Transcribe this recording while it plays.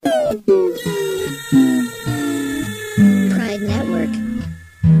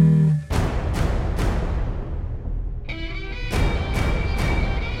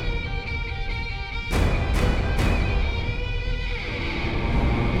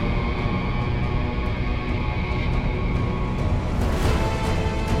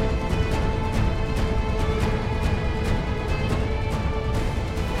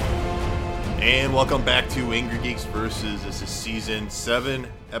And welcome back to Angry Geeks Versus. This is Season 7,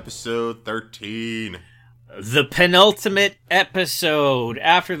 Episode 13. The penultimate episode.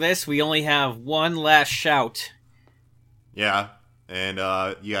 After this, we only have one last shout. Yeah, and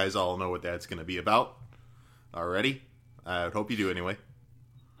you guys all know what that's going to be about already. I hope you do anyway.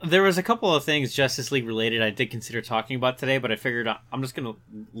 There was a couple of things Justice League related I did consider talking about today, but I figured I'm just going to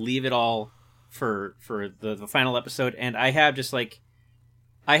leave it all for the final episode. And I have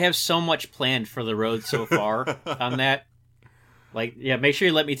I have so much planned for the road so far on that. Make sure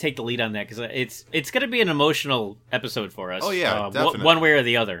you let me take the lead on that, because it's going to be an emotional episode for us. Oh, yeah, definitely. One way or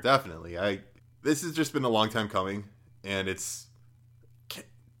the other. Definitely. This has just been a long time coming, and it's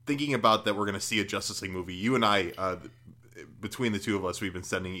thinking about that we're going to see a Justice League movie. You and I, between the two of us, we've been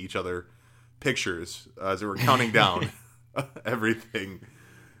sending each other pictures as we're counting down everything,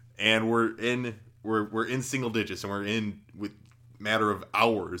 and we're in single digits, and we're in with matter of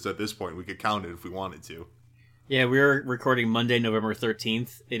hours at this point. We could count it if we wanted to. Yeah, we're recording Monday, November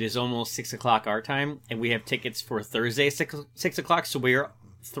 13th. It is almost 6 o'clock our time, and we have tickets for Thursday, 6 o'clock, so we're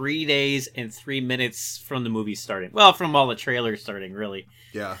 3 days and 3 minutes from the movie starting. Well, from all the trailers starting, really.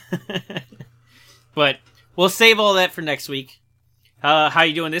 Yeah. But we'll save all that for next week. How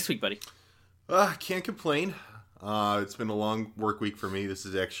you doing this week, buddy? Can't complain. It's been a long work week for me. This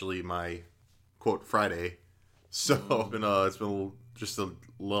is actually my, quote, Friday. So it's been just a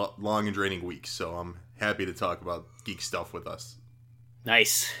long and draining week, so I'm happy to talk about geek stuff with us.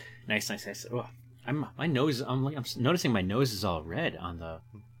 Nice. Oh, I'm noticing my nose is all red on the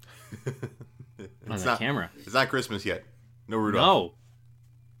camera. It's not Christmas yet. No Rudolph. No.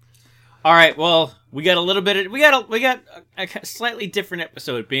 All right. Well, we got a slightly different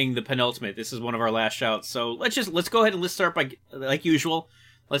episode, being the penultimate. This is one of our last shouts. So let's go ahead and let's start by, like usual.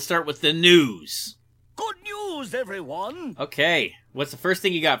 Let's start with the news. Good news, everyone! Okay, what's the first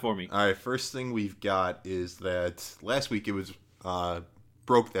thing you got for me? All right, first thing we've got is that last week it was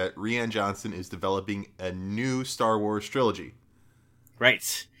broke that Rian Johnson is developing a new Star Wars trilogy.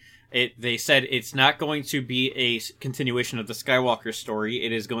 Right. They said it's not going to be a continuation of the Skywalker story.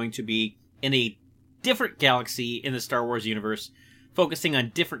 It is going to be in a different galaxy in the Star Wars universe, focusing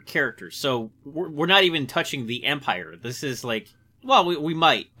on different characters. So we're not even touching the Empire. This is we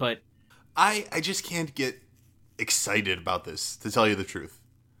might, but I just can't get excited about this, to tell you the truth.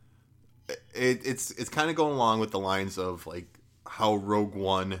 It's kind of going along with the lines of how Rogue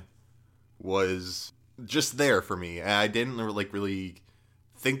One was just there for me. I didn't really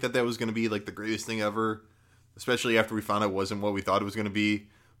think that was going to be the greatest thing ever, especially after we found out it wasn't what we thought it was going to be.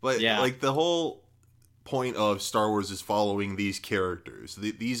 But yeah. The whole point of Star Wars is following these characters.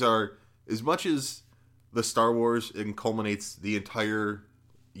 These are, as much as the Star Wars culminates the entire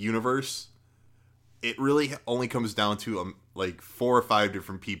universe, it really only comes down to 4 or 5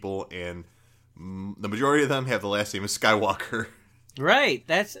 different people, and the majority of them have the last name of Skywalker. Right.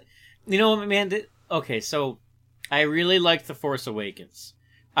 That's, man. Okay, so I really liked The Force Awakens.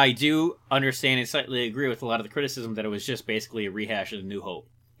 I do understand and slightly agree with a lot of the criticism that it was just basically a rehash of The New Hope.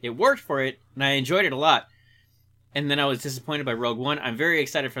 It worked for it, and I enjoyed it a lot. And then I was disappointed by Rogue One. I'm very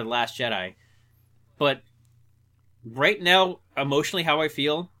excited for The Last Jedi. But right now, emotionally, how I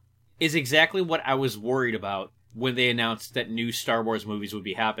feel is exactly what I was worried about when they announced that new Star Wars movies would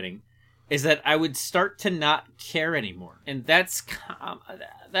be happening, is that I would start to not care anymore. And that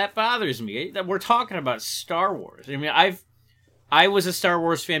bothers me. That we're talking about Star Wars. I mean, I was a Star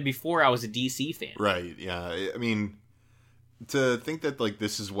Wars fan before I was a DC fan. Right, yeah. I mean, to think that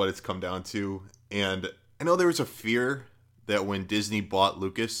this is what it's come down to, and I know there was a fear that when Disney bought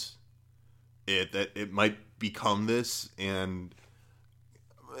Lucas, that it might become this, and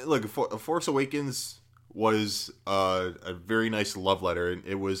look, Force Awakens was a very nice love letter, and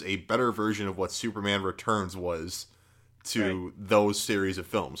it was a better version of what Superman Returns was to those series of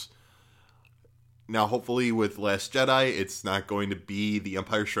films. Now, hopefully with Last Jedi, it's not going to be The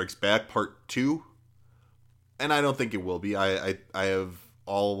Empire Strikes Back Part 2, and I don't think it will be. I have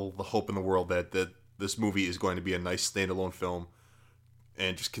all the hope in the world that this movie is going to be a nice standalone film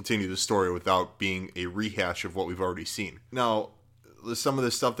and just continue the story without being a rehash of what we've already seen. Now, some of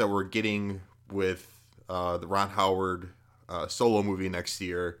the stuff that we're getting with the Ron Howard solo movie next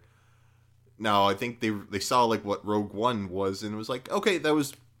year. Now, I think they saw what Rogue One was, and it was okay, that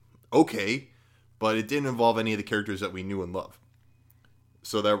was okay, but it didn't involve any of the characters that we knew and loved.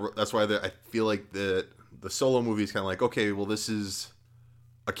 So that's why I feel like the solo movie is kind of okay, well, this is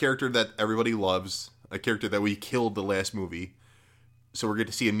a character that everybody loves, a character that we killed the last movie, so we're going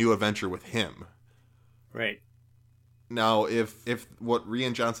to see a new adventure with him. Right. Now, if what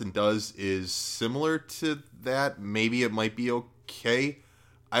Rian Johnson does is similar to that, maybe it might be okay.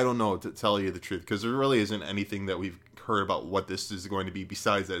 I don't know, to tell you the truth, because there really isn't anything that we've heard about what this is going to be,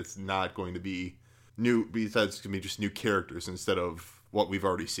 besides that it's not going to be new, besides it's going to be just new characters instead of what we've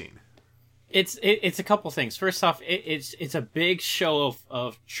already seen. It's a couple things. First off, it's a big show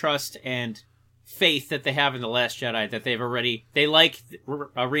of trust and faith that they have in The Last Jedi, that they like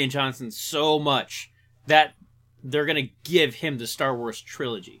Rian Johnson so much that they're going to give him the Star Wars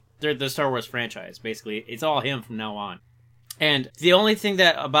trilogy. They're the Star Wars franchise, basically. It's all him from now on. And the only thing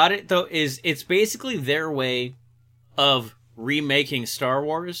that about it, though, is it's basically their way of remaking Star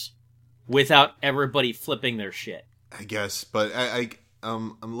Wars without everybody flipping their shit. I guess, but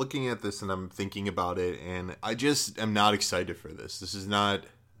I'm looking at this and I'm thinking about it, and I just am not excited for this. This is not,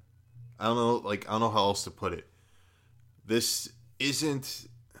 I don't know how else to put it. This isn't,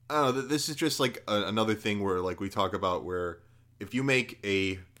 I don't know, this is just like another thing where, like, we talk about where if you make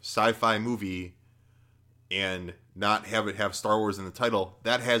a sci-fi movie and not have it have Star Wars in the title,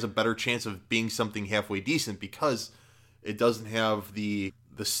 that has a better chance of being something halfway decent, because it doesn't have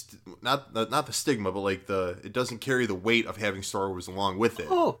not the stigma, but like it doesn't carry the weight of having Star Wars along with it.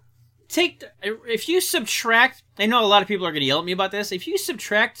 Oh, if you subtract, I know a lot of people are going to yell at me about this. If you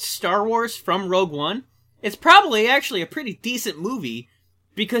subtract Star Wars from Rogue One, it's probably actually a pretty decent movie,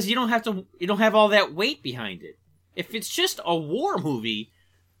 because you don't have all that weight behind it. If it's just a war movie,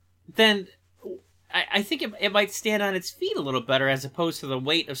 then I think it might stand on its feet a little better, as opposed to the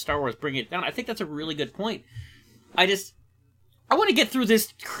weight of Star Wars bringing it down. I think that's a really good point. I want to get through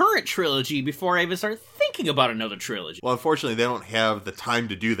this current trilogy before I even start thinking about another trilogy. Well, unfortunately, they don't have the time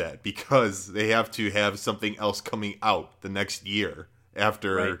to do that, because they have to have something else coming out the next year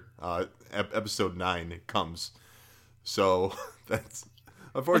after episode 9 comes. So that's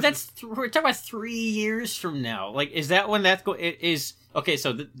unfortunately. But we're talking about 3 years from now. Like, is that when that's okay?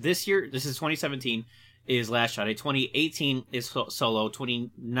 So this year, this is 2017, is Last Jedi. 2018 is Solo.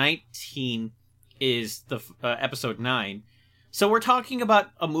 2019 is the episode 9. So we're talking about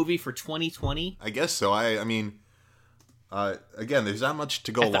a movie for 2020? I guess so. I mean, again, there's not much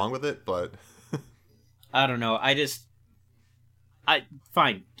to go along with it, but I don't know.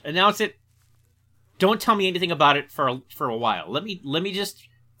 Fine. Announce it. Don't tell me anything about it for a while. Let me just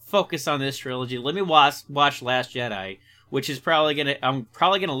focus on this trilogy. Let me watch Last Jedi, which is I'm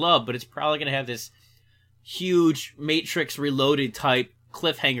probably gonna love, but it's probably gonna have this huge Matrix Reloaded type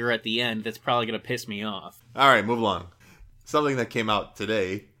cliffhanger at the end that's probably gonna piss me off. All right, move along. Something that came out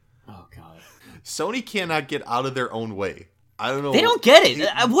today. Oh, God. Sony cannot get out of their own way. I don't know. They don't get it.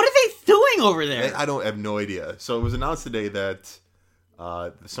 What are they doing over there? I have no idea. So it was announced today that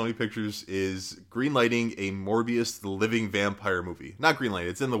Sony Pictures is greenlighting a Morbius the Living Vampire movie. Not greenlight,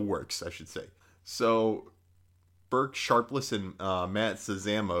 it's in the works, I should say. So Burke Sharpless and Matt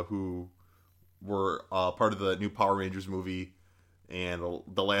Sazama, who were part of the new Power Rangers movie and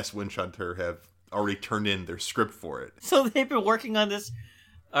The Last Witch Hunter, have already turned in their script for it. So they've been working on this.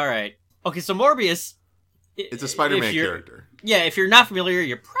 All right. Okay, so Morbius, it's a Spider-Man character. Yeah, if you're not familiar,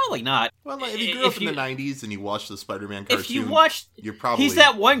 you're probably not. Well, if you grew up in the 90s and you watched the Spider-Man cartoon, if you watched, you're probably... He's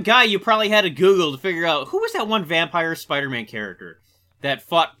that one guy you probably had to Google to figure out, who was that one vampire Spider-Man character that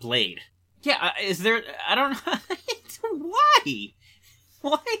fought Blade? Yeah, is there... I don't know.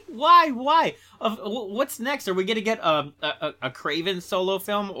 Why? Why? What's next? Are we going to get a Craven solo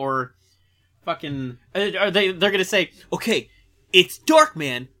film, or... Fucking, they're gonna say, okay, it's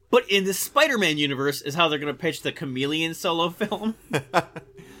Darkman, but in the Spider-Man universe is how they're gonna pitch the Chameleon solo film.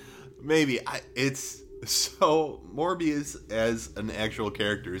 Maybe. It's so Morbius as an actual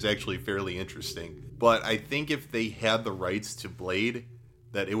character is actually fairly interesting, but I think if they had the rights to Blade,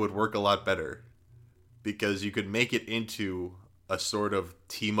 that it would work a lot better, because you could make it into a sort of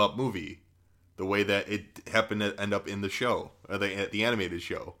team-up movie, the way that it happened to end up in the show, or the animated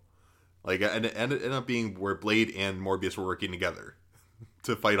show. Like, and it ended up being where Blade and Morbius were working together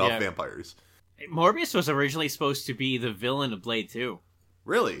to fight off vampires. Morbius was originally supposed to be the villain of Blade 2.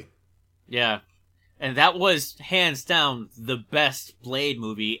 Really? Yeah. And that was, hands down, the best Blade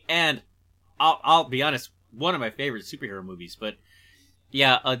movie, and I'll be honest, one of my favorite superhero movies. But,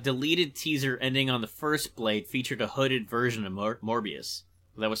 yeah, a deleted teaser ending on the first Blade featured a hooded version of Morbius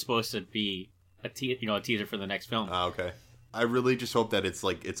that was supposed to be a teaser for the next film. Okay. I really just hope that it's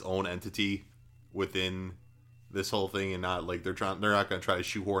like its own entity within this whole thing, and not like they're not going to try to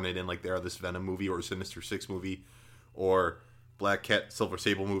shoehorn it in like they are this Venom movie or Sinister Six movie or Black Cat Silver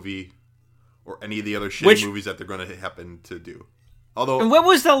Sable movie or any of the other shitty movies that they're going to happen to do. Although, and when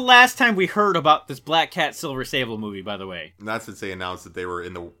was the last time we heard about this Black Cat Silver Sable movie, by the way? Not since they announced that they were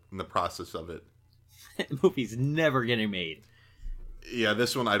in the process of it. The movie's never getting made. Yeah,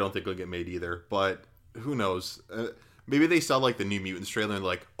 this one I don't think will get made either, but who knows? Maybe they saw like the New Mutants trailer and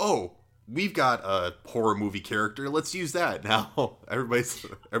like, oh, we've got a horror movie character. Let's use that. Now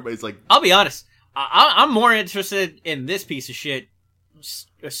everybody's like, I'll be honest. I'm more interested in this piece of shit,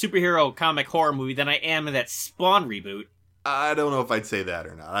 a superhero comic horror movie, than I am in that Spawn reboot. I don't know if I'd say that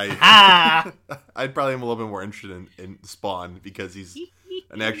or not. I'd probably am a little bit more interested in Spawn because he's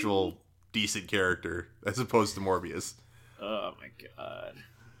an actual decent character as opposed to Morbius. Oh my god.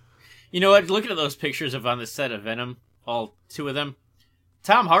 You know what? Looking at those pictures of on the set of Venom, all two of them,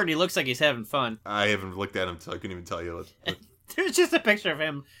 Tom Hardy looks like he's having fun. I haven't looked at him, so I couldn't even tell you. There's just a picture of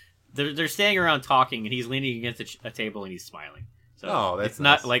him. They're standing around talking, and he's leaning against a table, and he's smiling. So that's it's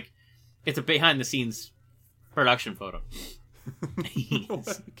nice. not like it's a behind-the-scenes production photo. Oh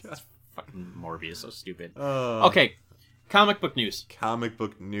my God. Fucking Morbius, so stupid. Oh. Okay, comic book news. Comic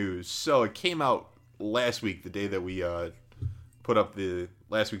book news. So it came out last week, the day that we put up the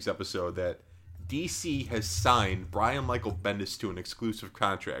last week's episode, that DC has signed Brian Michael Bendis to an exclusive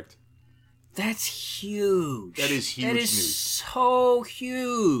contract. That's huge. That is huge That is news. so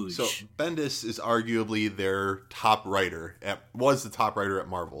huge. So Bendis is arguably their top writer was the top writer at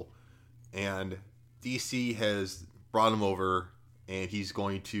Marvel, and DC has brought him over, and he's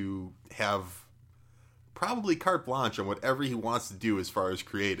going to have probably carte blanche on whatever he wants to do as far as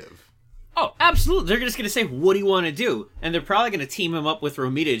creative. Oh, absolutely. They're just going to say, what do you want to do? And they're probably going to team him up with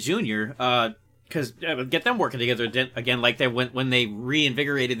Romita Jr., because get them working together again like they when they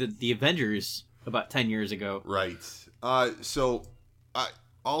reinvigorated the Avengers about 10 years ago. Right. So,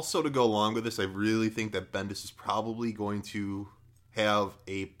 also to go along with this, I really think that Bendis is probably going to have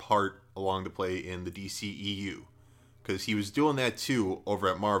a part along to play in the DCEU, because he was doing that too over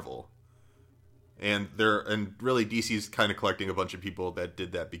at Marvel. And really DC's kind of collecting a bunch of people that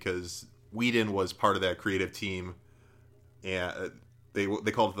did that, because Whedon was part of that creative team, and they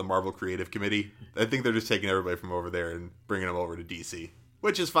called it the Marvel Creative Committee. I think they're just taking everybody from over there and bringing them over to DC,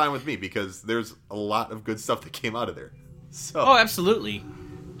 which is fine with me because there's a lot of good stuff that came out of there. So. Oh, absolutely.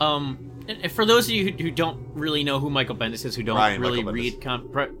 And for those of you who don't really know who Michael Bendis is, who don't really read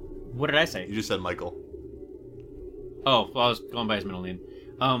what did I say? You just said Michael. Oh, well, I was going by his middle name.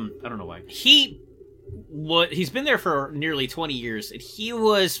 I don't know why. He's been there for nearly 20 years, and he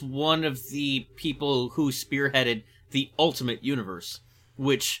was one of the people who spearheaded the Ultimate Universe,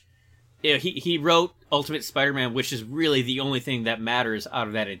 which he wrote Ultimate Spider-Man, which is really the only thing that matters out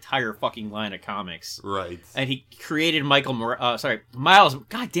of that entire fucking line of comics. Right. And he created Miles.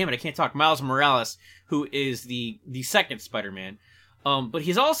 God damn it, I can't talk. Miles Morales, who is the second Spider-Man. But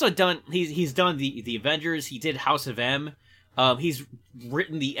he's also done. He's done the Avengers. He did House of M. He's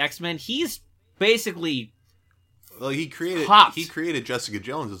written the X-Men. He's basically. Well, he created Jessica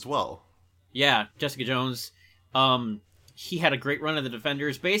Jones as well. Yeah, Jessica Jones. He had a great run of the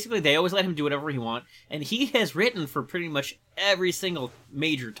Defenders. Basically, they always let him do whatever he wants, and he has written for pretty much every single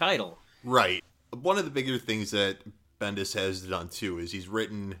major title. Right. One of the bigger things that Bendis has done too is he's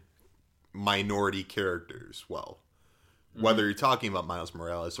written minority characters well. Whether you're talking about Miles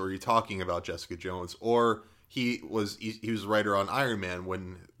Morales or you're talking about Jessica Jones, or he was a writer on Iron Man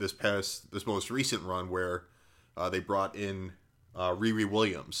when this most recent run where they brought in Riri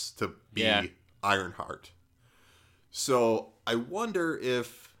Williams to be Ironheart. So I wonder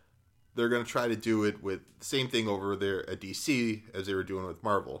if they're going to try to do it with the same thing over there at DC as they were doing with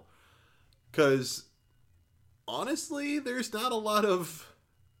Marvel. Because honestly, there's not a lot of.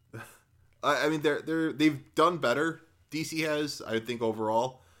 I mean, they've done better. DC has, I think,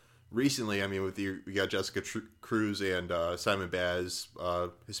 overall. Recently, I mean, we got Jessica Cruz and Simon Baz,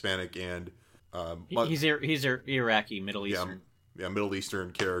 Hispanic, and he's Iraqi, Middle Eastern. Yeah, Middle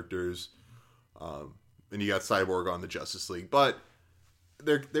Eastern characters. And you got Cyborg on the Justice League, but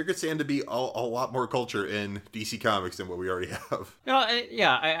there could stand to be a lot more culture in DC Comics than what we already have. No,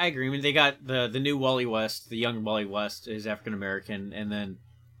 I agree. I mean, they got the new Wally West, the young Wally West is African American, and then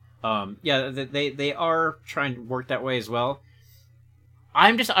they are trying to work that way as well.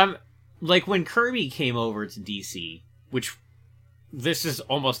 I'm like when Kirby came over to DC, which this is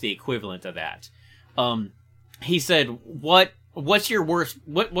almost the equivalent of that. He said, What's your worst?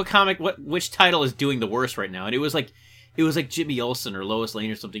 What comic? Which title is doing the worst right now? And it was like Jimmy Olsen or Lois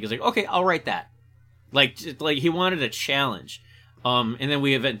Lane or something. He's like, okay, I'll write that. Like he wanted a challenge. And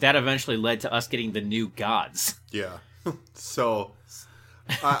then that eventually led to us getting the New Gods. Yeah. So,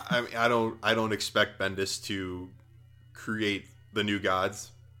 I don't expect Bendis to create the New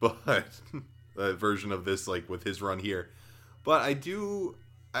Gods, but a version of this, like with his run here. But I do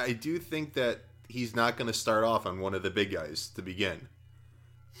think that he's not going to start off on one of the big guys to begin.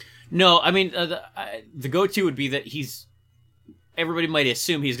 No, I mean, the go-to would be that everybody might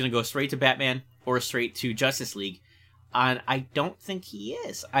assume he's going to go straight to Batman or straight to Justice League. And I don't think he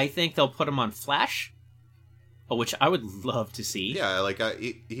is. I think they'll put him on Flash, which I would love to see. Yeah, like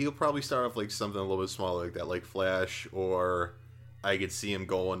he'll probably start off like something a little bit smaller like that, like Flash, or I could see him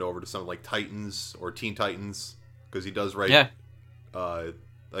going over to something like Titans or Teen Titans, because he does write a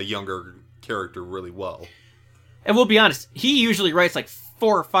younger character really well. And we'll be honest, he usually writes like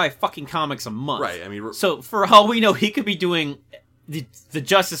 4 or 5 fucking comics a month. Right, I mean... So, for all we know, he could be doing the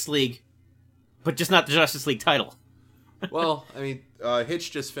Justice League, but just not the Justice League title. Well, I mean,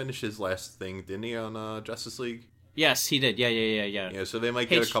 Hitch just finished his last thing, didn't he, on Justice League? Yes, he did. Yeah. Yeah, so they might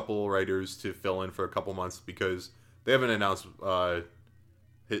get a couple writers to fill in for a couple months, because they haven't announced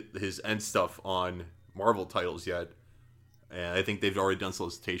his end stuff on Marvel titles yet. And I think they've already done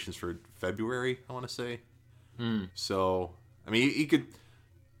solicitations for February, I want to say. So, I mean, he could...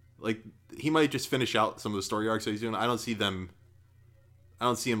 Like, he might just finish out some of the story arcs that he's doing. I don't see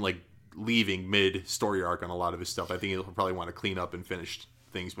him, like, leaving mid-story arc on a lot of his stuff. I think he'll probably want to clean up and finish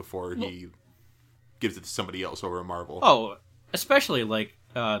things before he gives it to somebody else over at Marvel. Oh, especially, like,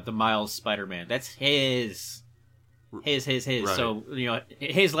 the Miles Spider-Man. That's his. Right. So,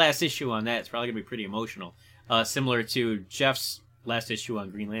 his last issue on that is probably going to be pretty emotional. Similar to Jeff's last issue on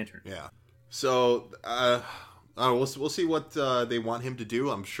Green Lantern. Yeah. So, we'll see what they want him to do.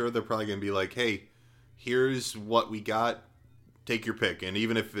 I'm sure they're probably going to be like, hey, here's what we got. Take your pick. And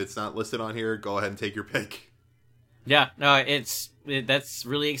even if it's not listed on here, go ahead and take your pick. Yeah, no, that's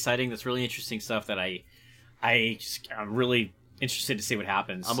really exciting. That's really interesting stuff that I'm really interested to see what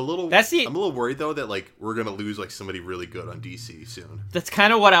happens. I'm a little worried though that like we're gonna lose like somebody really good on DC soon. That's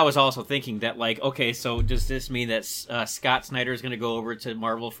kind of what I was also thinking. That like, okay, so does this mean that Scott Snyder is gonna go over to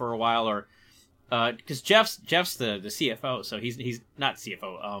Marvel for a while, or because Jeff's the CFO, so he's not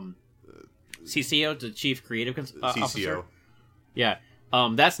CFO, CCO, the Chief Creative Officer. CCO. Yeah,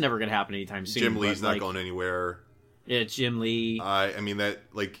 that's never gonna happen anytime soon. Jim Lee's not going anywhere. Yeah, Jim Lee. I mean that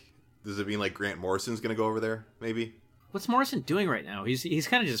like, does it mean like Grant Morrison's gonna go over there? Maybe. What's Morrison doing right now? He's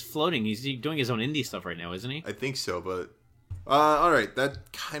kind of just floating. He's doing his own indie stuff right now, isn't he? I think so, but all right,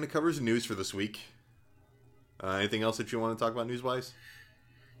 that kind of covers the news for this week. Anything else that you want to talk about news-wise?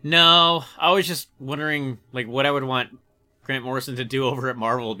 No, I was just wondering like what I would want Grant Morrison to do over at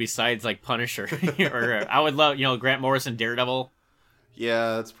Marvel besides like Punisher, or I would love Grant Morrison Daredevil.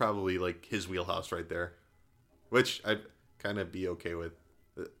 Yeah, that's probably like his wheelhouse right there, which I'd kind of be okay with.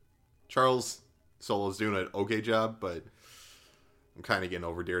 Charles Soule's doing an okay job, but I'm kind of getting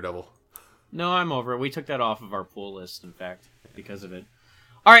over Daredevil. No, I'm over it. We took that off of our pool list, in fact, because of it.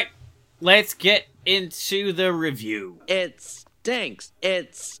 All right, let's get into the review. It stinks.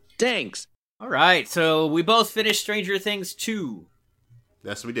 It stinks. All right, so we both finished Stranger Things 2.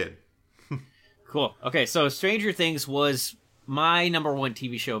 Yes, we did. Cool. Okay, so Stranger Things was my number one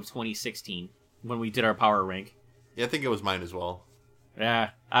TV show of 2016 when we did our power rank. Yeah, I think it was mine as well. Yeah,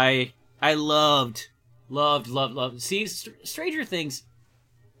 I loved. See, Stranger Things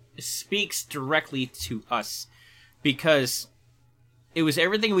speaks directly to us because it was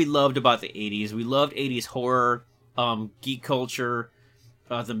everything we loved about the 80s. We loved 80s horror, geek culture,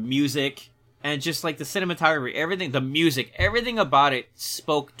 the music, and just like the cinematography, everything, the music, everything about it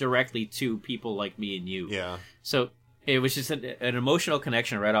spoke directly to people like me and you. Yeah. So it was just an emotional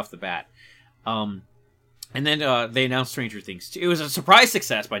connection right off the bat. And then they announced Stranger Things. It was a surprise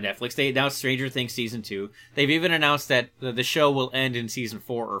success by Netflix. They announced Stranger Things Season 2. They've even announced that the show will end in Season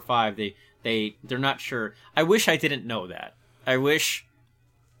 4 or 5. They're not sure. I wish I didn't know that. I wish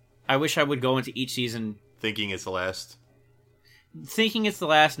I would go into each season thinking it's the last,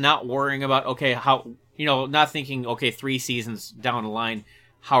 not worrying about, okay, how, not thinking, okay, 3 seasons down the line,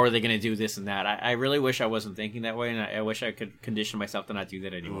 how are they going to do this and that? I really wish I wasn't thinking that way, and I wish I could condition myself to not do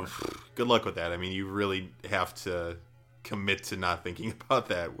that anymore. Good luck with that. I mean, you really have to commit to not thinking about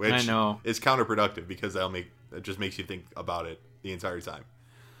that, which I know is counterproductive because it just makes you think about it the entire time.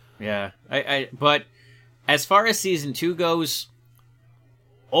 Yeah, but as far as season 2 goes,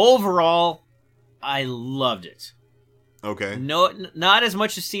 overall, I loved it. Okay. No, not as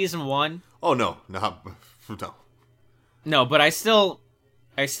much as season 1. Oh no. No, but I still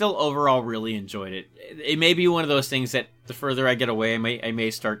overall really enjoyed it. It may be one of those things that the further I get away, I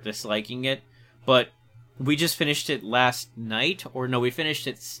may start disliking it. But we just finished it last night, we finished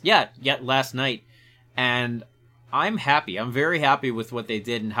it last night, and I'm happy. I'm very happy with what they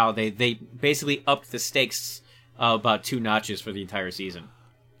did and how they basically upped the stakes about 2 notches for the entire season.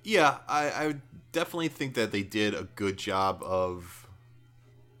 Yeah, I definitely think that they did a good job of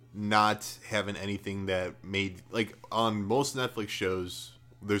not having anything that made, like, on most Netflix shows,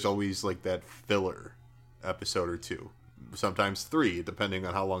 there's always like that filler episode or 2, sometimes 3, depending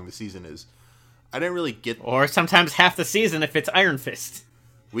on how long the season is. I didn't really get. Or sometimes half the season if it's Iron Fist.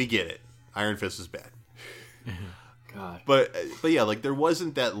 We get it. Iron Fist is bad. God. But yeah, like there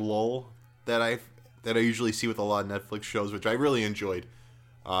wasn't that lull that I usually see with a lot of Netflix shows, which I really enjoyed.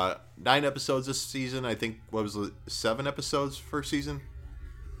 9 episodes this season. I think what was it, 7 episodes first season?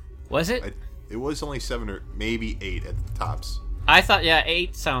 Was it? It was only 7 or maybe 8 at the tops. I thought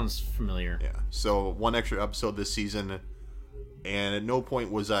 8 sounds familiar. Yeah. So 1 extra episode this season, and at no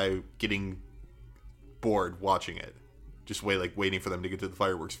point was I getting bored watching it. Just waiting for them to get to the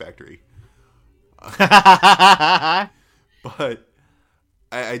fireworks factory. But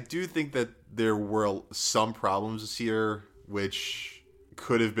I do think that there were some problems this year which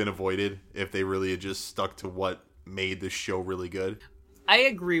could have been avoided if they really had just stuck to what made this show really good. I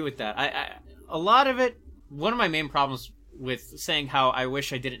agree with that. I a lot of it, one of my main problems with saying how I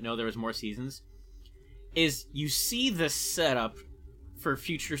wish I didn't know there was more seasons is you see the setup for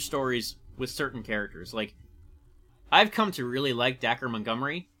future stories with certain characters. Like, I've come to really like Dacre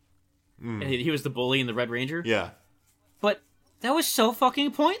Montgomery. He was the bully in the Red Ranger. Yeah. But that was so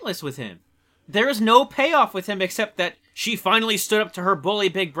fucking pointless with him. There is no payoff with him except that she finally stood up to her bully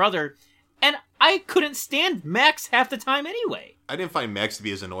big brother, and I couldn't stand Max half the time anyway. I didn't find Max to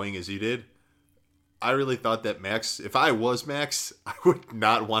be as annoying as you did. I really thought that Max, if I was Max, I would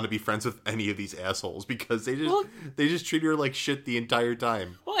not want to be friends with any of these assholes because they just treat her like shit the entire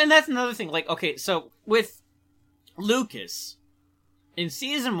time. Well, and that's another thing. Like, okay, so with Lucas, in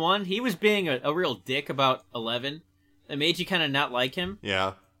season 1, he was being a real dick about 11. That made you kind of not like him.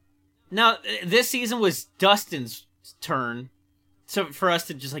 Yeah. Now, this season was Dustin's turn for us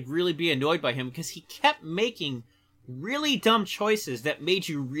to just really be annoyed by him because he kept making really dumb choices that made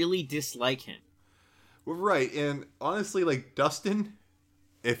you really dislike him. Well, right, and honestly, Dustin,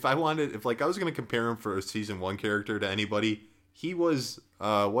 if I was going to compare him for a season 1 character to anybody, he was,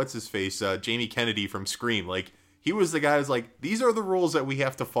 what's his face, Jamie Kennedy from Scream. He was the guy who's these are the rules that we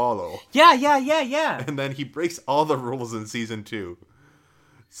have to follow. Yeah. And then he breaks all the rules in season 2.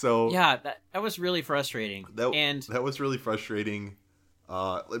 So yeah, that was really frustrating. That was really frustrating.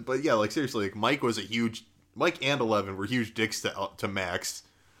 But yeah, seriously, Mike and 11 were huge dicks to Max.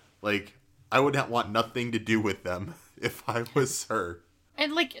 I would not want nothing to do with them if I was her.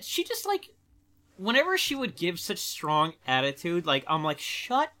 And she just whenever she would give such strong attitude, I'm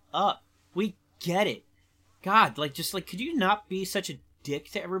shut up. We get it. God, could you not be such a dick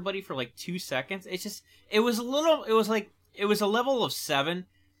to everybody for 2 seconds? It was a level of 7,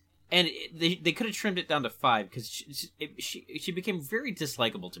 and they could have trimmed it down to 5 because she became very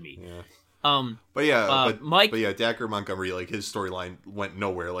dislikable to me. Yeah. Mike, Dacre Montgomery, his storyline went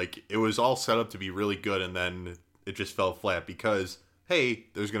nowhere. It was all set up to be really good, and then it just fell flat because, hey,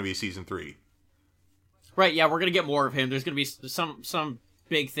 there's going to be season 3. Right, yeah, we're going to get more of him. There's going to be some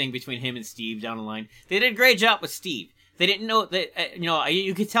big thing between him and Steve down the line. They did a great job with Steve. They didn't know that,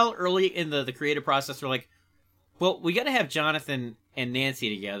 you could tell early in the creative process, they're well, we got to have Jonathan and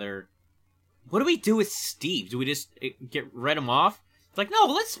Nancy together. What do we do with Steve? Do we just write him off? It's no,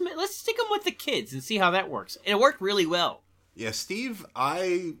 let's stick him with the kids and see how that works. And it worked really well. Yeah, Steve,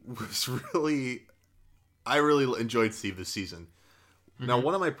 I really enjoyed Steve this season. Mm-hmm. Now,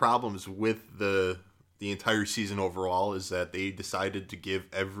 one of my problems with the entire season overall is that they decided to give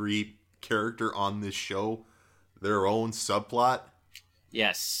every character on this show their own subplot.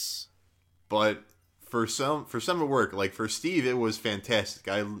 Yes. But for some it worked. For Steve, it was fantastic.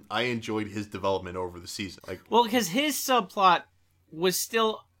 I enjoyed his development over the season. Well, because his subplot was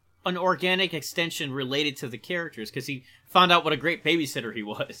still an organic extension related to the characters because he found out what a great babysitter he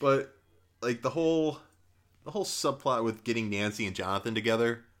was. But the whole subplot with getting Nancy and Jonathan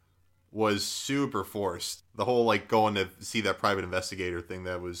together was super forced. The whole going to see that private investigator thing,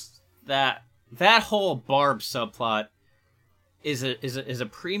 that was that whole Barb subplot is a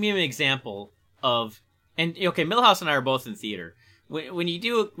premium example of, and okay, Milhouse and I are both in theater. When you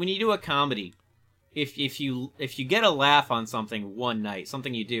do a comedy, if you get a laugh on something one night,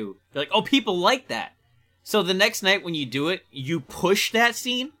 something you do, you're oh, people like that. So the next night when you do it, you push that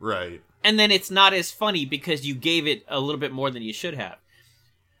scene. Right. And then it's not as funny because you gave it a little bit more than you should have.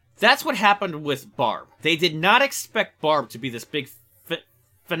 That's what happened with Barb. They did not expect Barb to be this big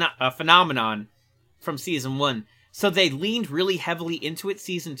phenomenon from season 1. So they leaned really heavily into it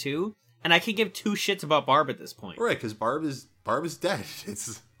season 2. And I could give 2 shits about Barb at this point. Right, because Barb is dead.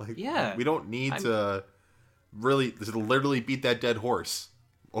 It's yeah, we don't need to literally beat that dead horse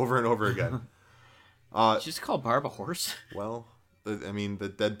over and over again. Just call Barb a horse? Well,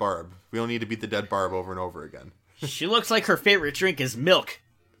 the dead Barb. We don't need to beat the dead Barb over and over again. She looks like her favorite drink is milk.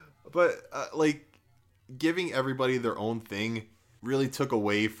 But, giving everybody their own thing really took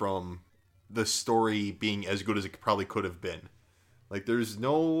away from the story being as good as it probably could have been. Like, there's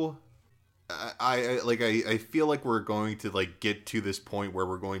no... I feel like we're going to, like, get to this point where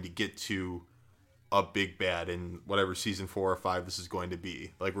we're going to get to a big bad in whatever season 4 or 5 this is going to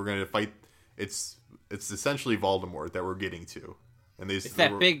be. Like, we're going to fight... It's essentially Voldemort that we're getting to. And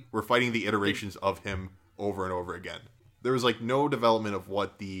we're fighting the iterations of him over and over again. There was, like, no development of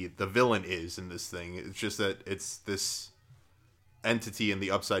what the villain is in this thing. It's just that it's this entity in the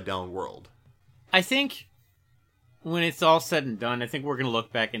upside-down world. I think when it's all said and done, I think we're going to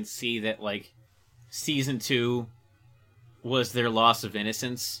look back and see that, like, season 2 was their loss of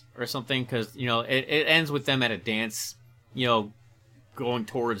innocence or something. Because, you know, it ends with them at a dance, you know, going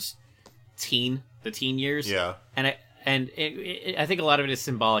towards the teen years. Yeah. And I think a lot of it is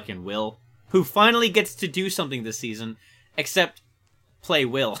symbolic in Will, who finally gets to do something this season, except play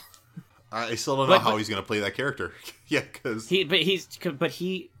Will. I still don't know how he's going to play that character. Yeah, because... That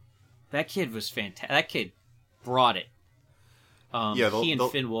kid was fantastic. That kid brought it. He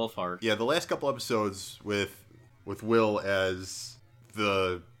and Finn Wolfhard. Yeah, the last couple episodes with Will as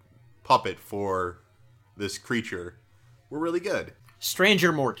the puppet for this creature were really good.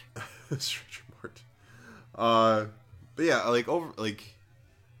 Stranger Mort. Stranger Mort. But yeah,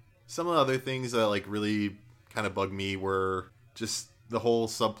 some of the other things that like really kind of bugged me were just the whole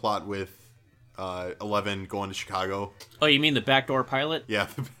subplot with 11 going to Chicago. Oh, you mean the backdoor pilot? Yeah,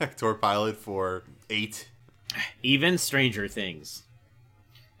 the backdoor pilot for 8. Even Stranger Things.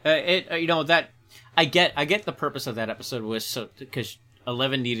 That I get the purpose of that episode was so because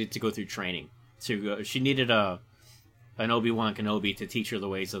 11 needed to go through training. She needed an Obi-Wan Kenobi to teach her the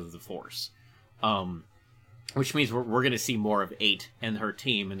ways of the Force. Which means we're going to see more of 8 and her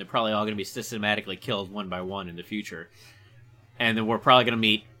team, and they're probably all going to be systematically killed one by one in the future. And then we're probably going to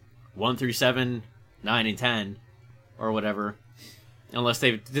meet 1 through 7, 9, and 10, or whatever. Unless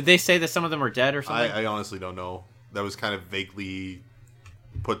did they say that some of them are dead or something? I honestly don't know. That was kind of vaguely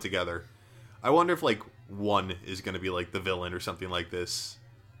put together. I wonder if, like, 1 is going to be, like, the villain or something like this.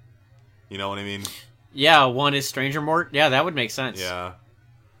 You know what I mean? Yeah, 1 is Stranger Mort. Yeah, that would make sense. Yeah.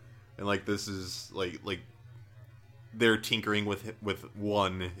 And, like, this is, like they're tinkering with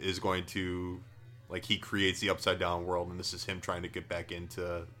 1 is going to, like, he creates the upside down world, and this is him trying to get back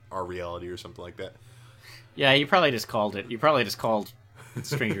into our reality or something like that. Yeah, you probably just called it. You probably just called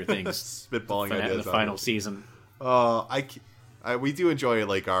Stranger Things spitballing ideas. The final season. We do enjoy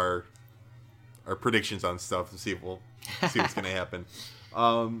like our predictions on stuff to see what's gonna happen.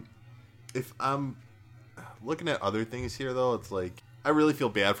 If I'm looking at other things here, though, it's like I really feel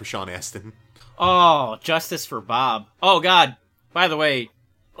bad for Sean Astin. Oh, justice for Bob. Oh, God. By the way,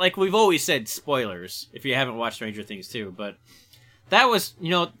 like we've always said, spoilers, if you haven't watched Stranger Things 2, but that was,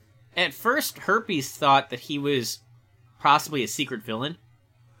 at first, Herpes thought that he was possibly a secret villain,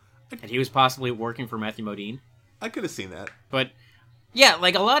 and he was possibly working for Matthew Modine. I could have seen that. But, yeah,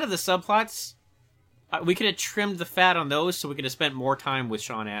 like a lot of the subplots, we could have trimmed the fat on those so we could have spent more time with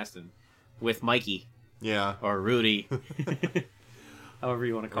Sean Astin, with Mikey. Yeah. Or Rudy. However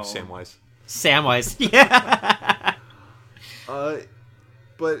you want to call him. Samwise. Samwise, yeah.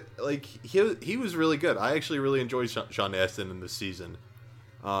 But like he was really good. I actually really enjoyed Sean Astin in this season.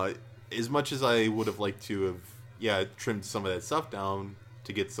 As much as I would have liked to have, trimmed some of that stuff down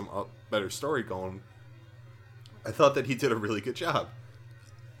to get some better story going, I thought that he did a really good job.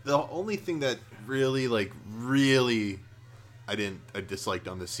 The only thing that really I disliked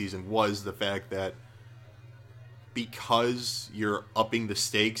on this season was the fact that because you're upping the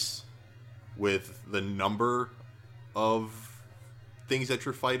stakes with the number of things that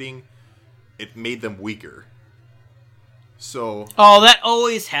you're fighting, it made them weaker. So... Oh, that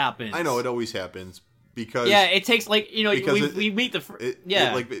always happens. I know, it always happens. Because... Yeah, it takes, like, we meet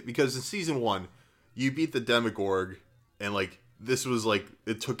the... because in season 1, you beat the Demogorg, and, like, this was, like,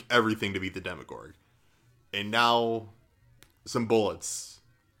 it took everything to beat the Demogorg. And now, some bullets.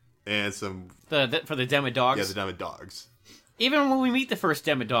 And some... for the Demodogs? Yeah, the Demodogs. Even when we meet the first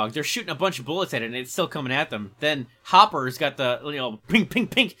Demodog, they're shooting a bunch of bullets at it, and it's still coming at them. Then Hopper's got the, ping, ping,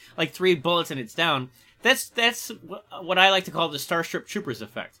 ping, like 3 bullets and it's down. That's what I like to call the Starship Troopers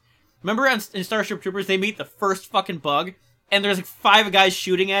effect. Remember in Starship Troopers, they meet the first fucking bug, and there's like 5 guys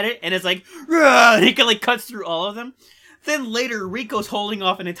shooting at it, and it's like, and he like cuts through all of them. Then later, Rico's holding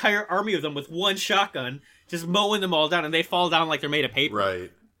off an entire army of them with 1 shotgun, just mowing them all down, and they fall down like they're made of paper.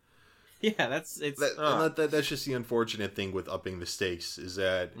 Right. Yeah, that's just the unfortunate thing with upping the stakes is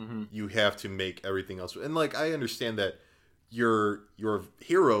that you have to make everything else. And like I understand that your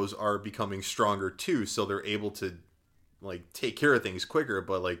heroes are becoming stronger too, so they're able to like take care of things quicker.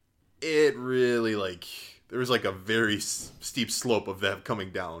 But like it really like there was like a very steep slope of that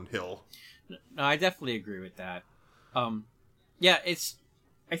coming downhill. No, I definitely agree with that. Yeah,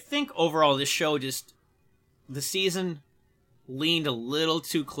 I think overall this show just the season leaned a little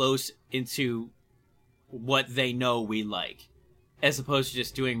too close into what they know we like, as opposed to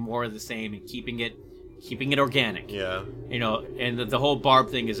just doing more of the same and keeping it organic. Yeah. And the whole Barb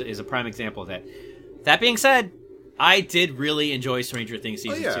thing is a prime example of that. That being said, I did really enjoy Stranger Things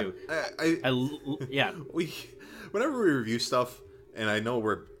season 2. Yeah. Whenever we review stuff, and I know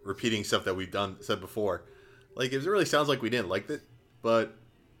we're repeating stuff that we've said before, like, it really sounds like we didn't like it, but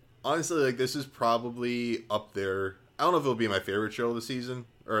honestly, like, this is probably up there. I don't know if it'll be my favorite show of the season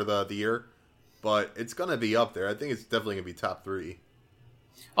or the year, but it's gonna be up there. I think it's definitely gonna be top 3.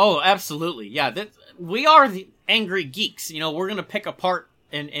 Oh, absolutely. Yeah, we are the angry geeks. We're gonna pick apart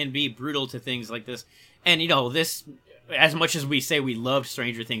and be brutal to things like this. And this, as much as we say we loved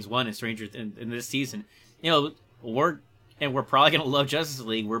Stranger Things 1 and Stranger in this season, we're probably gonna love Justice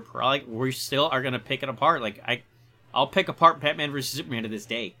League. We still are gonna pick it apart. Like I'll pick apart Batman vs Superman to this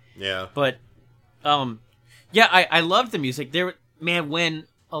day. Yeah. But, yeah, I love the music. When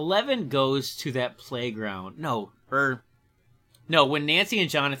Eleven goes to that playground, when Nancy and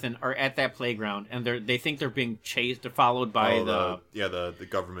Jonathan are at that playground and they think they're being chased or followed by the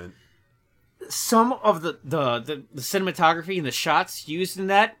government. Some of the cinematography and the shots used in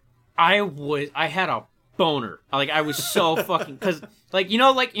that, I had a boner. Like, I was so fucking, because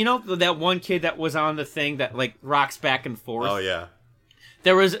that one kid that was on the thing that like rocks back and forth. Oh yeah.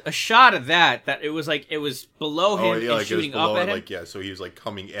 There was a shot of that it was like it was below him and like shooting up at him. Like, yeah, so he was like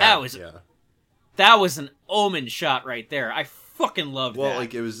coming at him. That was an Omen shot right there. I fucking loved that. Well,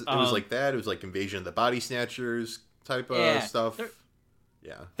 like it was like that. It was like Invasion of the Body Snatchers type of stuff.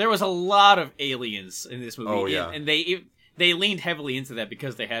 There was a lot of aliens in this movie. Oh yeah, and they leaned heavily into that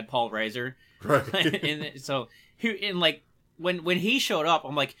because they had Paul Reiser. Right. And so when he showed up,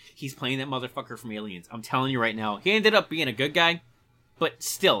 I'm like, he's playing that motherfucker from Aliens. I'm telling you right now, he ended up being a good guy. But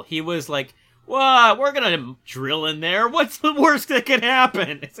still, he was like, "Well, we're gonna drill in there. What's the worst that could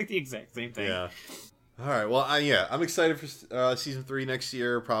happen?" It's like the exact same thing. Yeah. All right. Well, I'm excited for season 3 next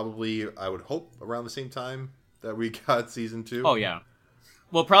year. Probably, I would hope around the same time that we got season 2. Oh yeah.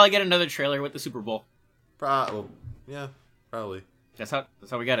 We'll probably get another trailer with the Super Bowl. Yeah, probably. That's how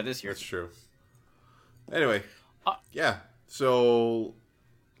we got it this year. That's true. Anyway, yeah. So,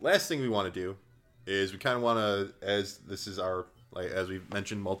 last thing we want to do is we kind of want to, as this is our, like, as we've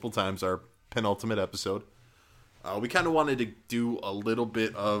mentioned multiple times, our penultimate episode. We kind of wanted to do a little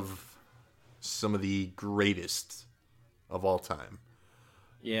bit of some of the greatest of all time.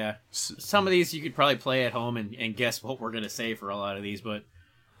 Yeah. Some of these you could probably play at home and guess what we're going to say for a lot of these, but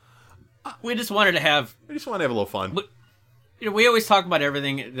we just wanted to have... We just want to have a little fun. We always talk about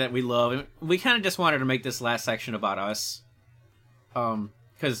everything that we love. We kind of just wanted to make this last section about us.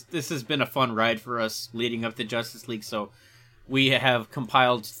 Because this has been a fun ride for us leading up to Justice League, so we have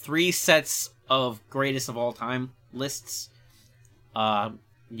compiled 3 sets of greatest of all time lists.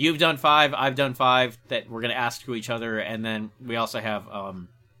 You've done 5, I've done 5 that we're going to ask to each other, and then we also have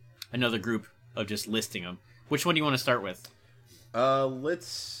another group of just listing them. Which one do you want to start with? Let's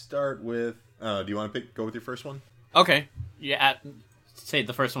start with... do you want to go with your first one? Okay. Yeah, say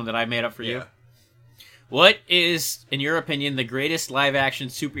the first one that I made up for you. What is, in your opinion, the greatest live-action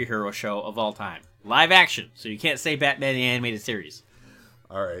superhero show of all time? Live action, so you can't say Batman the Animated Series.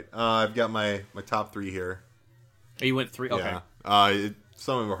 All right. I've got my top 3 here. Oh, you went 3? Okay. Yeah.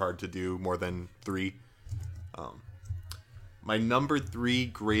 Some of them are hard to do more than 3. My number 3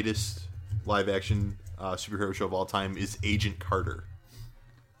 greatest live-action superhero show of all time is Agent Carter.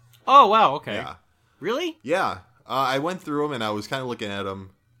 Oh, wow, okay. Yeah. Really? Yeah. I went through them, and I was kind of looking at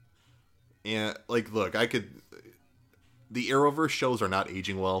them. And, like, look, the Arrowverse shows are not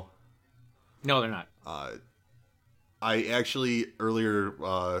aging well. No, they're not. I actually, earlier,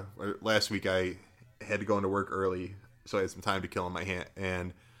 last week, I had to go into work early, so I had some time to kill on my hand.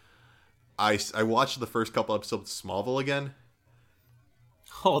 And I watched the first couple episodes of Smallville again.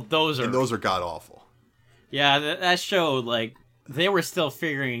 Oh, those are god-awful. Yeah, that show, like, they were still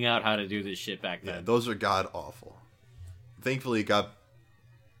figuring out how to do this shit back then. Yeah, those are god-awful. Thankfully, it got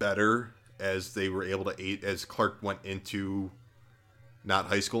better as they were able to as Clark went into not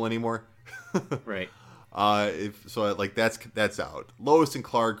high school anymore. Right. That's out. Lois and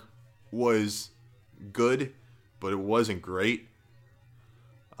Clark was good, but it wasn't great.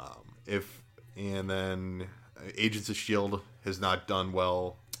 And then Agents of S.H.I.E.L.D. has not done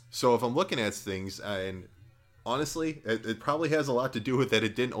well. So if I'm looking at things, and honestly, it probably has a lot to do with that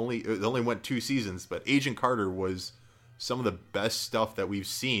it only went 2 seasons, but Agent Carter was some of the best stuff that we've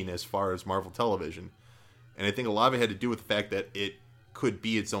seen as far as Marvel television. And I think a lot of it had to do with the fact that it could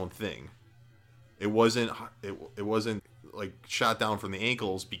be its own thing. it wasn't like shot down from the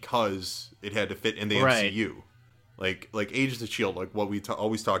ankles because it had to fit in the Right. MCU. Like Agents of Shield, like what we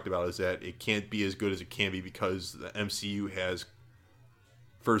always talked about is that it can't be as good as it can be because the MCU has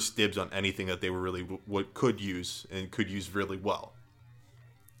first dibs on anything that they were really what could use really well.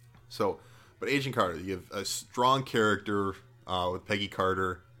 So, but Agent Carter, you have a strong character with Peggy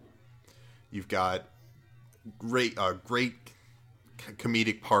Carter. You've got great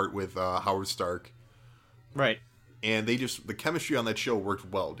comedic part with Howard Stark, Right. and the chemistry on that show worked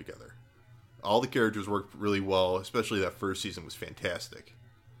well together. All the characters worked really well, especially that first season was fantastic.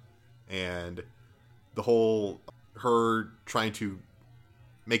 And the whole her trying to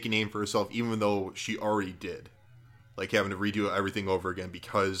make a name for herself, even though she already did, like having to redo everything over again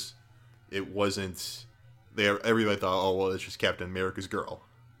because it wasn't there. Everybody thought, oh well, it's just Captain America's girl.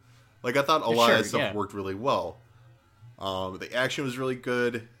 Like I thought a lot of that stuff worked really well. The action was really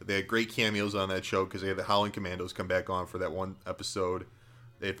good. They had great cameos on that show because they had the Howling Commandos come back on for that one episode.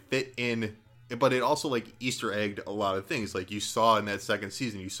 They fit in, but it also like Easter egged a lot of things. Like you saw in that second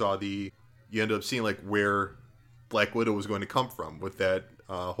season, you ended up seeing like where Black Widow was going to come from with that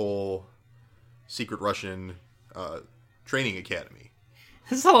whole secret Russian training academy.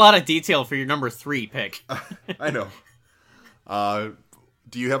 This is a lot of detail for your number 3 pick. I know.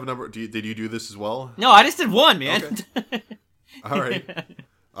 Do you have a number? Did you do this as well? No, I just did one, man. Okay. All right.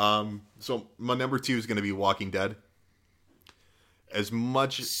 So my number 2 is going to be Walking Dead. As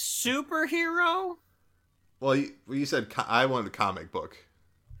much superhero. Well, you said I wanted a comic book.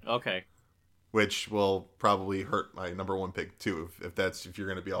 Okay. Which will probably hurt my number 1 pick too, if you're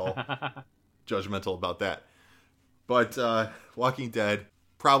going to be all judgmental about that. But Walking Dead,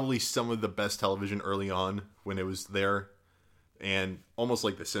 probably some of the best television early on when it was there. And almost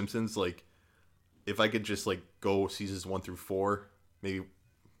like The Simpsons, like if I could just like go seasons 1 through 4, maybe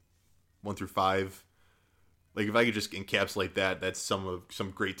 1 through 5, like if I could just encapsulate that's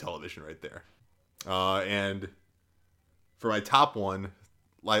some great television right there. And for my top one,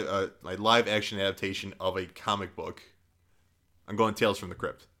 my live action adaptation of a comic book, I'm going Tales from the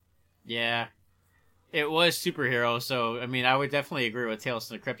Crypt. Yeah, it was superhero, so I mean, I would definitely agree with Tales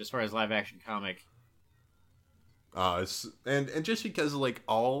from the Crypt as far as live action comic. And just because of like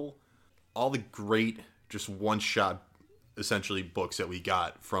all the great just one shot essentially books that we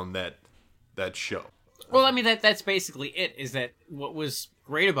got from that show. Well, I mean that's basically it. Is that what was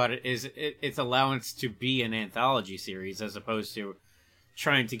great about it? Is its allowance to be an anthology series as opposed to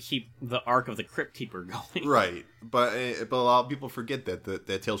trying to keep the arc of the Crypt Keeper going. Right, but a lot of people forget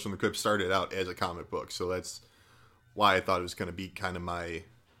that Tales from the Crypt started out as a comic book, so that's why I thought it was going to be kind of my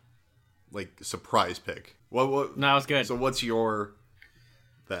like surprise pick. What? No, it's good. So what's yours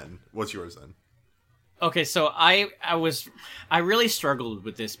then? Okay, so I really struggled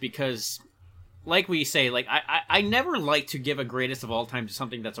with this because, like we say, like I never like to give a greatest of all time to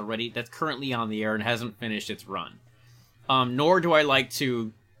something that's currently on the air and hasn't finished its run. Nor do I like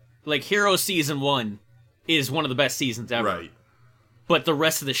to, like, Heroes Season 1 is one of the best seasons ever. Right. But the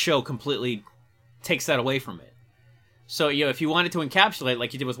rest of the show completely takes that away from it. So, you know, if you wanted to encapsulate,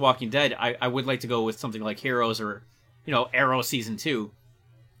 like you did with Walking Dead, I would like to go with something like Heroes or, you know, Arrow Season 2.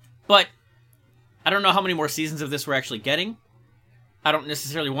 But I don't know how many more seasons of this we're actually getting. I don't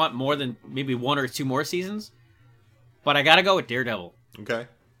necessarily want more than maybe 1 or 2 more seasons. But I gotta go with Daredevil. Okay.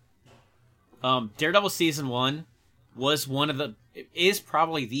 Daredevil Season 1 was is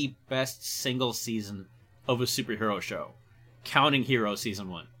probably the best single season of a superhero show, counting Hero Season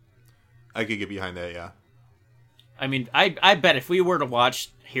 1. I could get behind that, yeah. I mean, I bet if we were to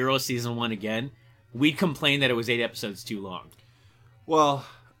watch Hero Season 1 again, we'd complain that it was 8 episodes too long. Well,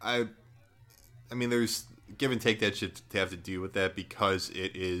 I mean, there's give and take that should have to do with that because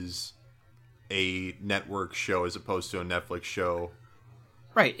it is a network show as opposed to a Netflix show.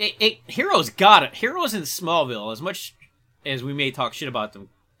 Right. Heroes got it. Heroes in Smallville, as much as we may talk shit about them,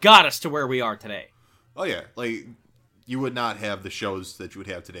 got us to where we are today. Oh, yeah. Like, you would not have the shows that you would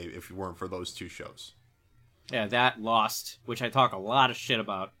have today if it weren't for those 2 shows. Yeah, that Lost, which I talk a lot of shit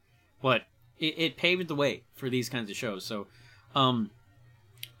about, but it paved the way for these kinds of shows. So,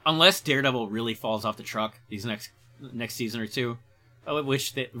 unless Daredevil really falls off the truck these next season or 2,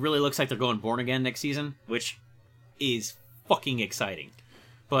 which it really looks like they're going Born Again next season, which is fucking exciting.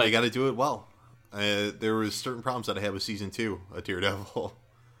 But they got to do it well. There was certain problems that I had with season 2 of Daredevil.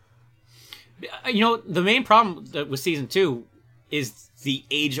 You know, the main problem with season 2 is the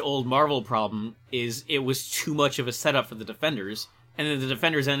age-old Marvel problem. Is it was too much of a setup for the Defenders, and then the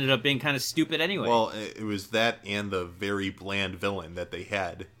Defenders ended up being kind of stupid anyway. Well, it was that and the very bland villain that they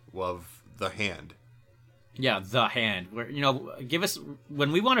had of the Hand. Yeah, the Hand. Where, give us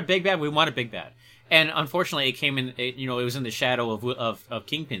when we want a big bad, we want a big bad. And unfortunately, it came in. It was in the shadow of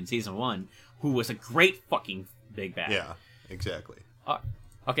Kingpin season 1, who was a great fucking big bad. Yeah, exactly.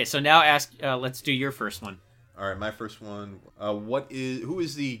 Okay, so now let's do your first one. All right, my first one. Who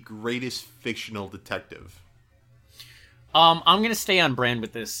is the greatest fictional detective? I'm gonna stay on brand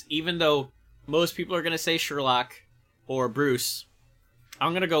with this, even though most people are gonna say Sherlock or Bruce.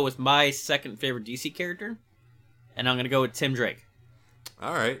 I'm gonna go with my second favorite DC character, and I'm gonna go with Tim Drake.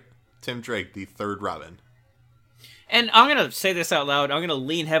 All right, Tim Drake, the third Robin. And I'm gonna say this out loud. I'm gonna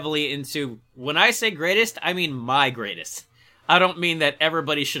lean heavily into when I say greatest, I mean my greatest. I don't mean that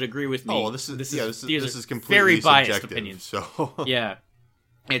everybody should agree with me. Oh, well, this is completely very biased subjective, opinions. So yeah,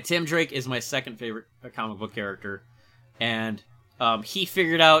 Tim Drake is my second favorite comic book character, and he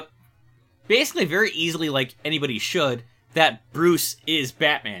figured out basically very easily, like anybody should, that Bruce is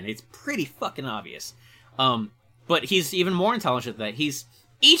Batman. It's pretty fucking obvious. But he's even more intelligent than that.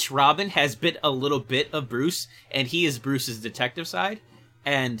 Each Robin has been a little bit of Bruce, and he is Bruce's detective side,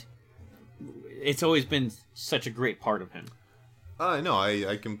 and it's always been such a great part of him. No,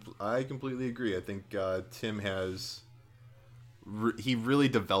 I completely agree. I think Tim has he really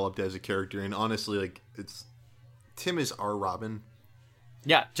developed as a character, and honestly, like Tim is our Robin.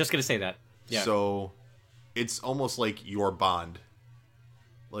 Yeah, just gonna say that. Yeah. So it's almost like your Bond.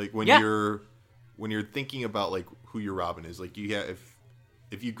 Like when you're thinking about like who your Robin is, like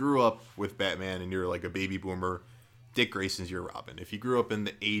if you grew up with Batman and you're like a baby boomer, Dick Grayson's your Robin. If you grew up in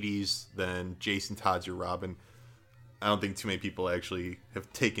the 80s, then Jason Todd's your Robin. I don't think too many people actually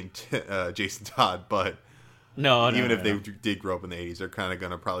have taken Jason Todd, but even if they did grow up in the 80s, they're kind of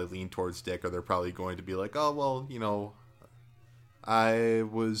going to probably lean towards Dick, or they're probably going to be like, oh, well, I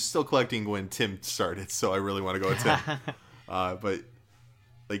was still collecting when Tim started, so I really want to go with Tim. But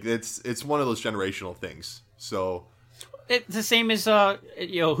like it's one of those generational things. So it's the same as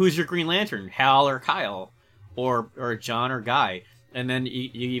who's your Green Lantern, Hal or Kyle, or John or Guy. And then you